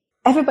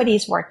everybody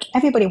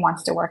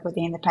wants to work with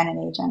the independent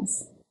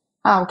agents.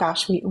 Oh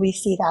gosh, we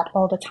see that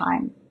all the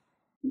time.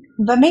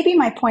 But maybe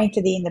my point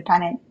to the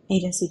independent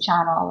agency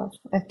channel,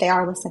 if they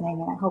are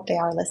listening, and I hope they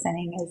are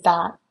listening, is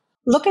that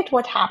look at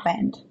what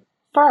happened.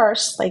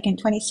 First, like in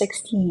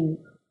 2016,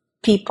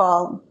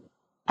 people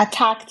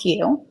attacked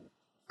you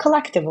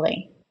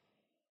collectively.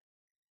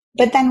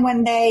 But then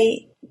when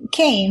they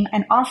came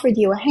and offered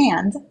you a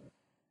hand,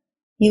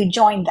 you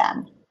joined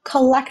them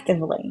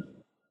collectively.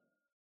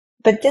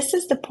 But this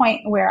is the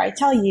point where I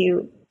tell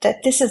you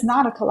that this is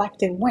not a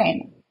collective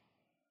win.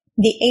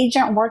 The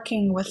agent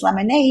working with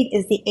Lemonade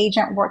is the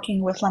agent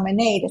working with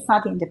Lemonade. It's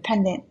not the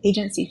independent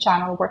agency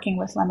channel working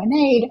with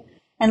Lemonade,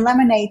 and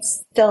Lemonade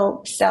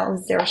still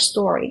sells their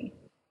story.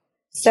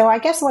 So I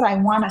guess what I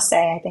want to say,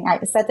 I think I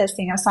said this,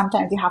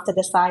 sometimes you have to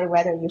decide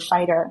whether you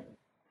fight or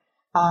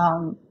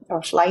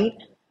flight.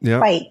 Yeah.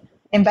 Fight.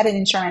 embedded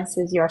insurance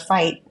is your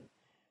fight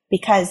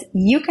because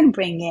you can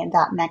bring in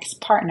that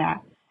next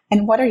partner.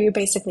 And what are you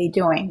basically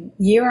doing?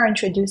 You are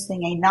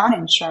introducing a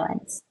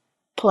non-insurance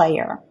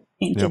player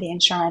into the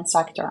insurance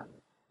sector.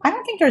 I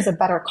don't think there's a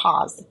better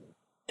cause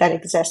that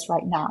exists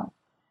right now.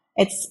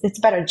 It's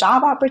better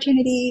job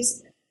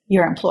opportunities.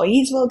 Your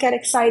employees will get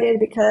excited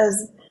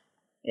because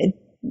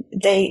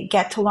they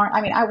get to learn.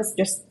 I mean, I was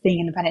just being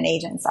independent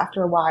agents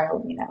after a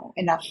while,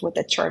 enough with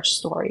the church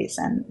stories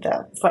and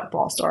the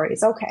football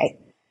stories. Okay.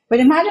 But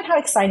imagine how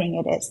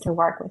exciting it is to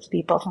work with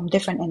people from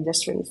different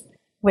industries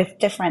with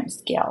different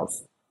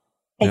skills.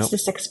 It's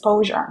this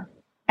exposure.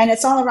 And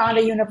it's all around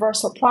a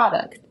universal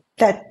product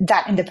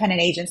that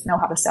independent agents know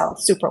how to sell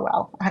super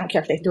well. I don't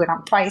care if they do it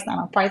on price, not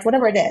on price,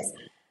 whatever it is.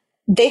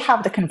 They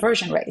have the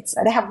conversion rates.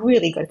 They have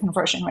really good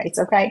conversion rates,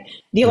 okay?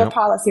 Dealer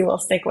policy will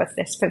stick with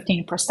this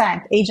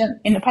 15%.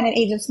 Independent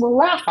agents will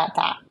laugh at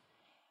that.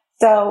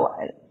 So,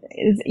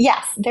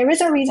 yes, there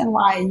is a reason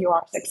why you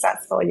are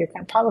successful. You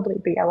can probably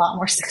be a lot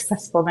more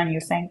successful than you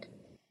think.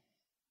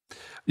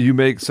 You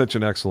make such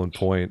an excellent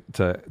point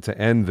to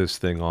end this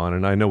thing on,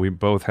 and I know we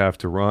both have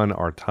to run.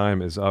 Our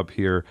time is up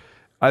here.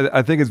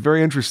 I think it's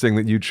very interesting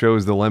that you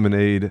chose the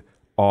Lemonade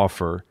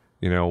offer.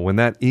 When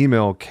that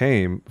email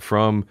came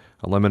from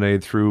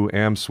Lemonade through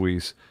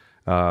AmSuisse,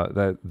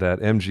 that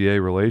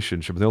MGA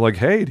relationship, they're like,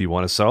 hey, do you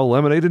want to sell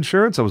Lemonade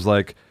insurance? I was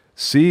like,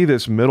 see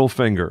this middle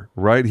finger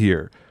right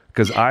here.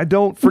 Because I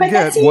don't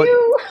forget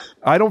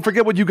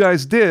what you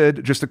guys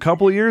did just a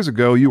couple of years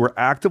ago. You were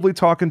actively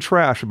talking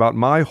trash about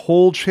my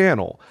whole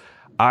channel.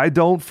 I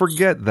don't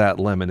forget that,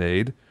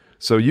 Lemonade.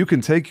 So you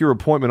can take your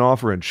appointment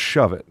offer and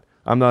shove it.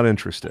 I'm not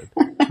interested.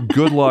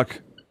 Good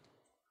luck.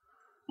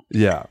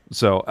 Yeah.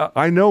 So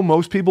I know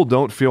most people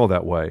don't feel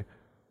that way,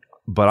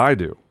 but I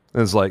do.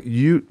 And it's like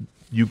you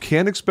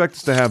can't expect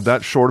us to have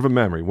that short of a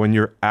memory when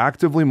you're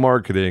actively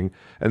marketing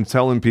and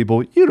telling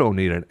people you don't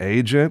need an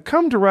agent.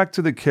 Come direct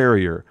to the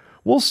carrier.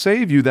 We'll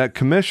save you that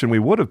commission we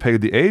would have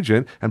paid the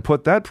agent and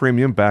put that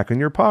premium back in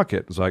your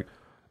pocket. It's like,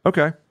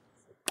 okay,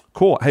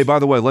 cool. Hey, by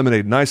the way,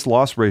 Lemonade, nice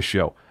loss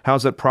ratio.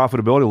 How's that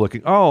profitability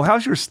looking? Oh,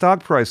 how's your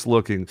stock price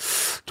looking?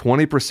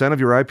 20% of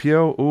your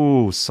IPO?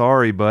 Ooh,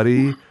 sorry,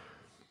 buddy.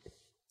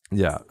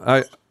 Yeah,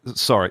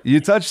 sorry. You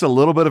touched a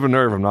little bit of a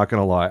nerve, I'm not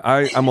going to lie.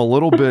 I'm a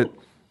little bit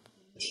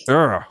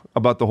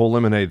about the whole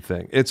Lemonade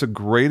thing. It's a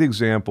great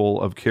example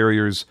of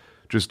carriers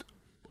just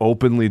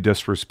openly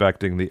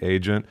disrespecting the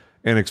agent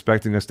and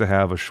expecting us to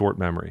have a short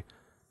memory.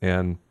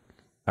 And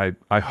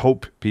I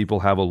hope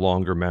people have a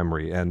longer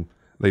memory and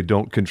they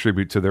don't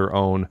contribute to their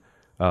own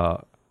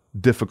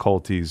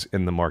difficulties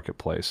in the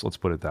marketplace. Let's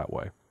put it that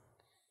way.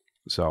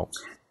 So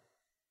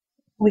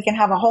we can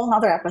have a whole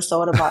nother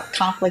episode about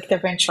conflict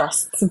of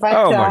interests. But,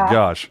 oh my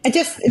gosh! You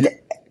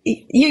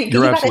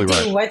got to do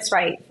right. what's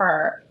right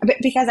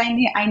because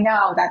I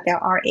know that there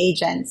are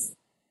agents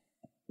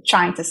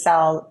trying to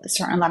sell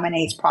certain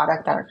Lemonade's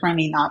product that are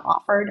currently not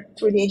offered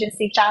through the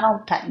agency channel.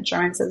 Pet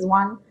insurance is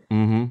one.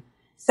 Mm-hmm.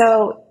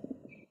 So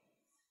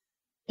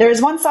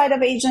there's one side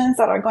of agents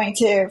that are going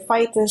to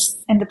fight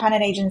this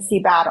independent agency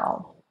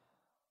battle.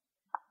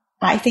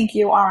 I think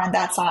you are on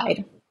that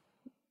side.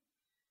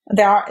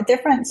 There are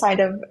different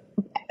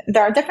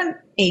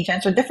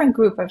agents or different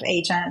group of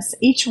agents.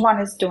 Each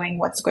one is doing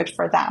what's good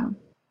for them.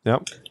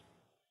 Yep.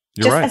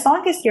 You're just right. As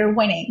long as you're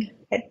winning,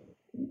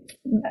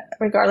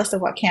 regardless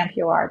of what camp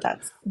you are,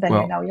 then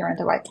you know you're in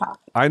the right path.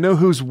 I know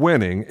who's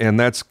winning, and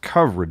that's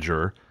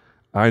Coverager.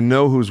 I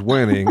know who's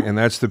winning, and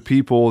that's the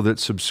people that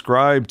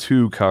subscribe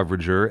to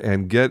Coverager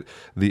and get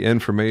the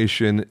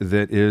information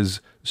that is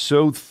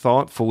so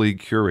thoughtfully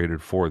curated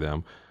for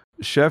them.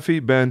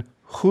 Shefi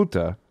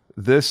Ben-Hutta,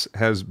 this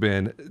has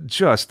been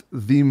just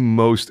the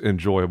most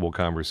enjoyable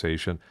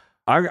conversation.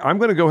 I'm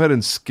going to go ahead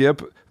and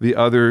skip the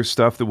other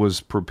stuff that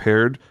was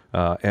prepared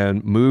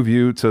and move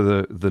you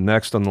to the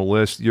next on the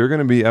list. You're going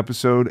to be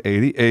episode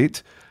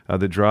 88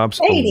 that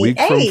drops 88. A week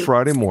from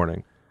Friday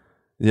morning.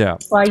 Yeah.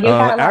 Well, you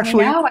got to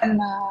actually, let me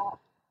know.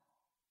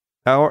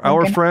 And,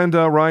 our friend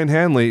Ryan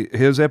Hanley,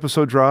 his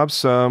episode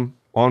drops on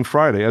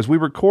Friday. As we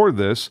record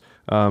this,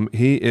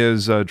 he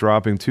is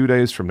dropping 2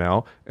 days from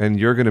now, and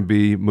you're going to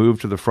be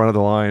moved to the front of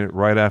the line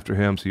right after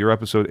him. So you're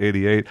episode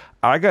 88.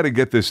 I got to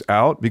get this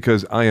out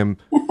because I am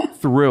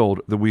thrilled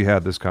that we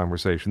had this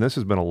conversation. This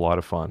has been a lot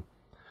of fun.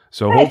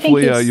 So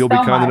hopefully you'll be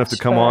kind enough to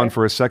come on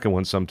for a second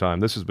one sometime.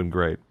 This has been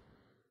great.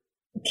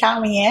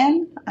 Count me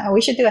in.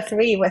 We should do a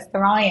 3 with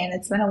Ryan.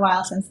 It's been a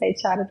while since they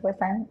chatted with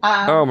him.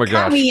 Oh my gosh.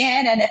 Count me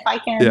in, and if I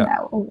can,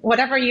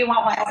 whatever you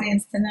want my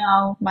audience to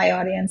know, my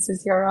audience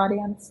is your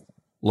audience.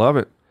 Love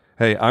it.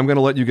 Hey, I'm going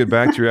to let you get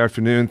back to your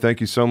afternoon.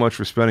 Thank you so much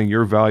for spending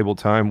your valuable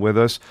time with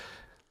us.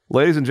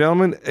 Ladies and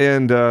gentlemen,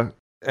 and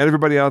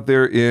everybody out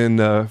there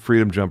in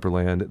Freedom Jumper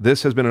Land,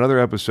 this has been another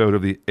episode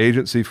of the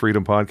Agency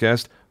Freedom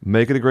Podcast.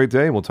 Make it a great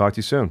day, and we'll talk to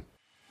you soon.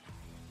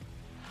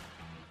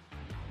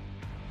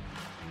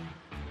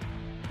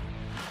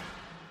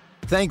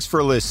 Thanks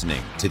for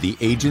listening to the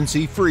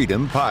Agency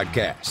Freedom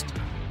Podcast.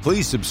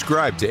 Please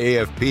subscribe to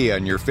AFP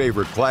on your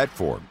favorite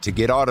platform to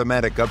get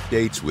automatic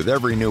updates with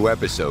every new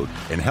episode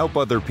and help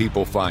other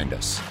people find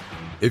us.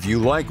 If you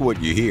like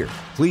what you hear,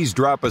 please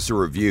drop us a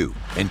review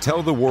and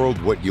tell the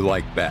world what you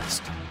like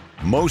best.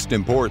 Most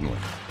importantly,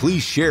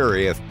 please share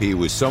AFP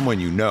with someone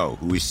you know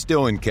who is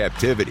still in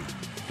captivity.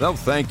 They'll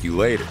thank you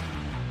later.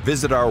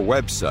 Visit our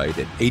website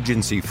at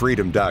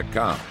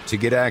agencyfreedom.com to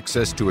get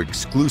access to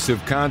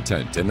exclusive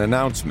content and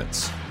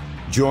announcements.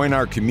 Join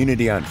our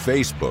community on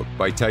Facebook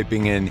by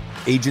typing in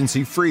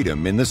Agency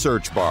Freedom in the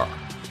search bar.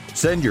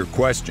 Send your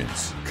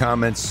questions,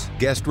 comments,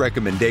 guest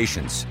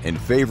recommendations, and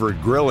favorite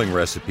grilling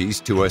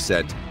recipes to us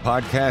at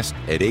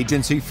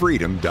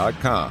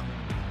podcast@agencyfreedom.com.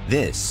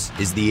 This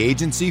is the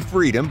Agency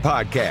Freedom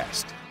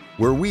Podcast,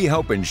 where we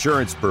help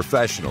insurance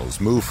professionals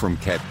move from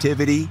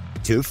captivity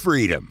to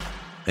freedom.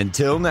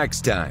 Until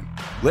next time,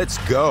 let's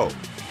go.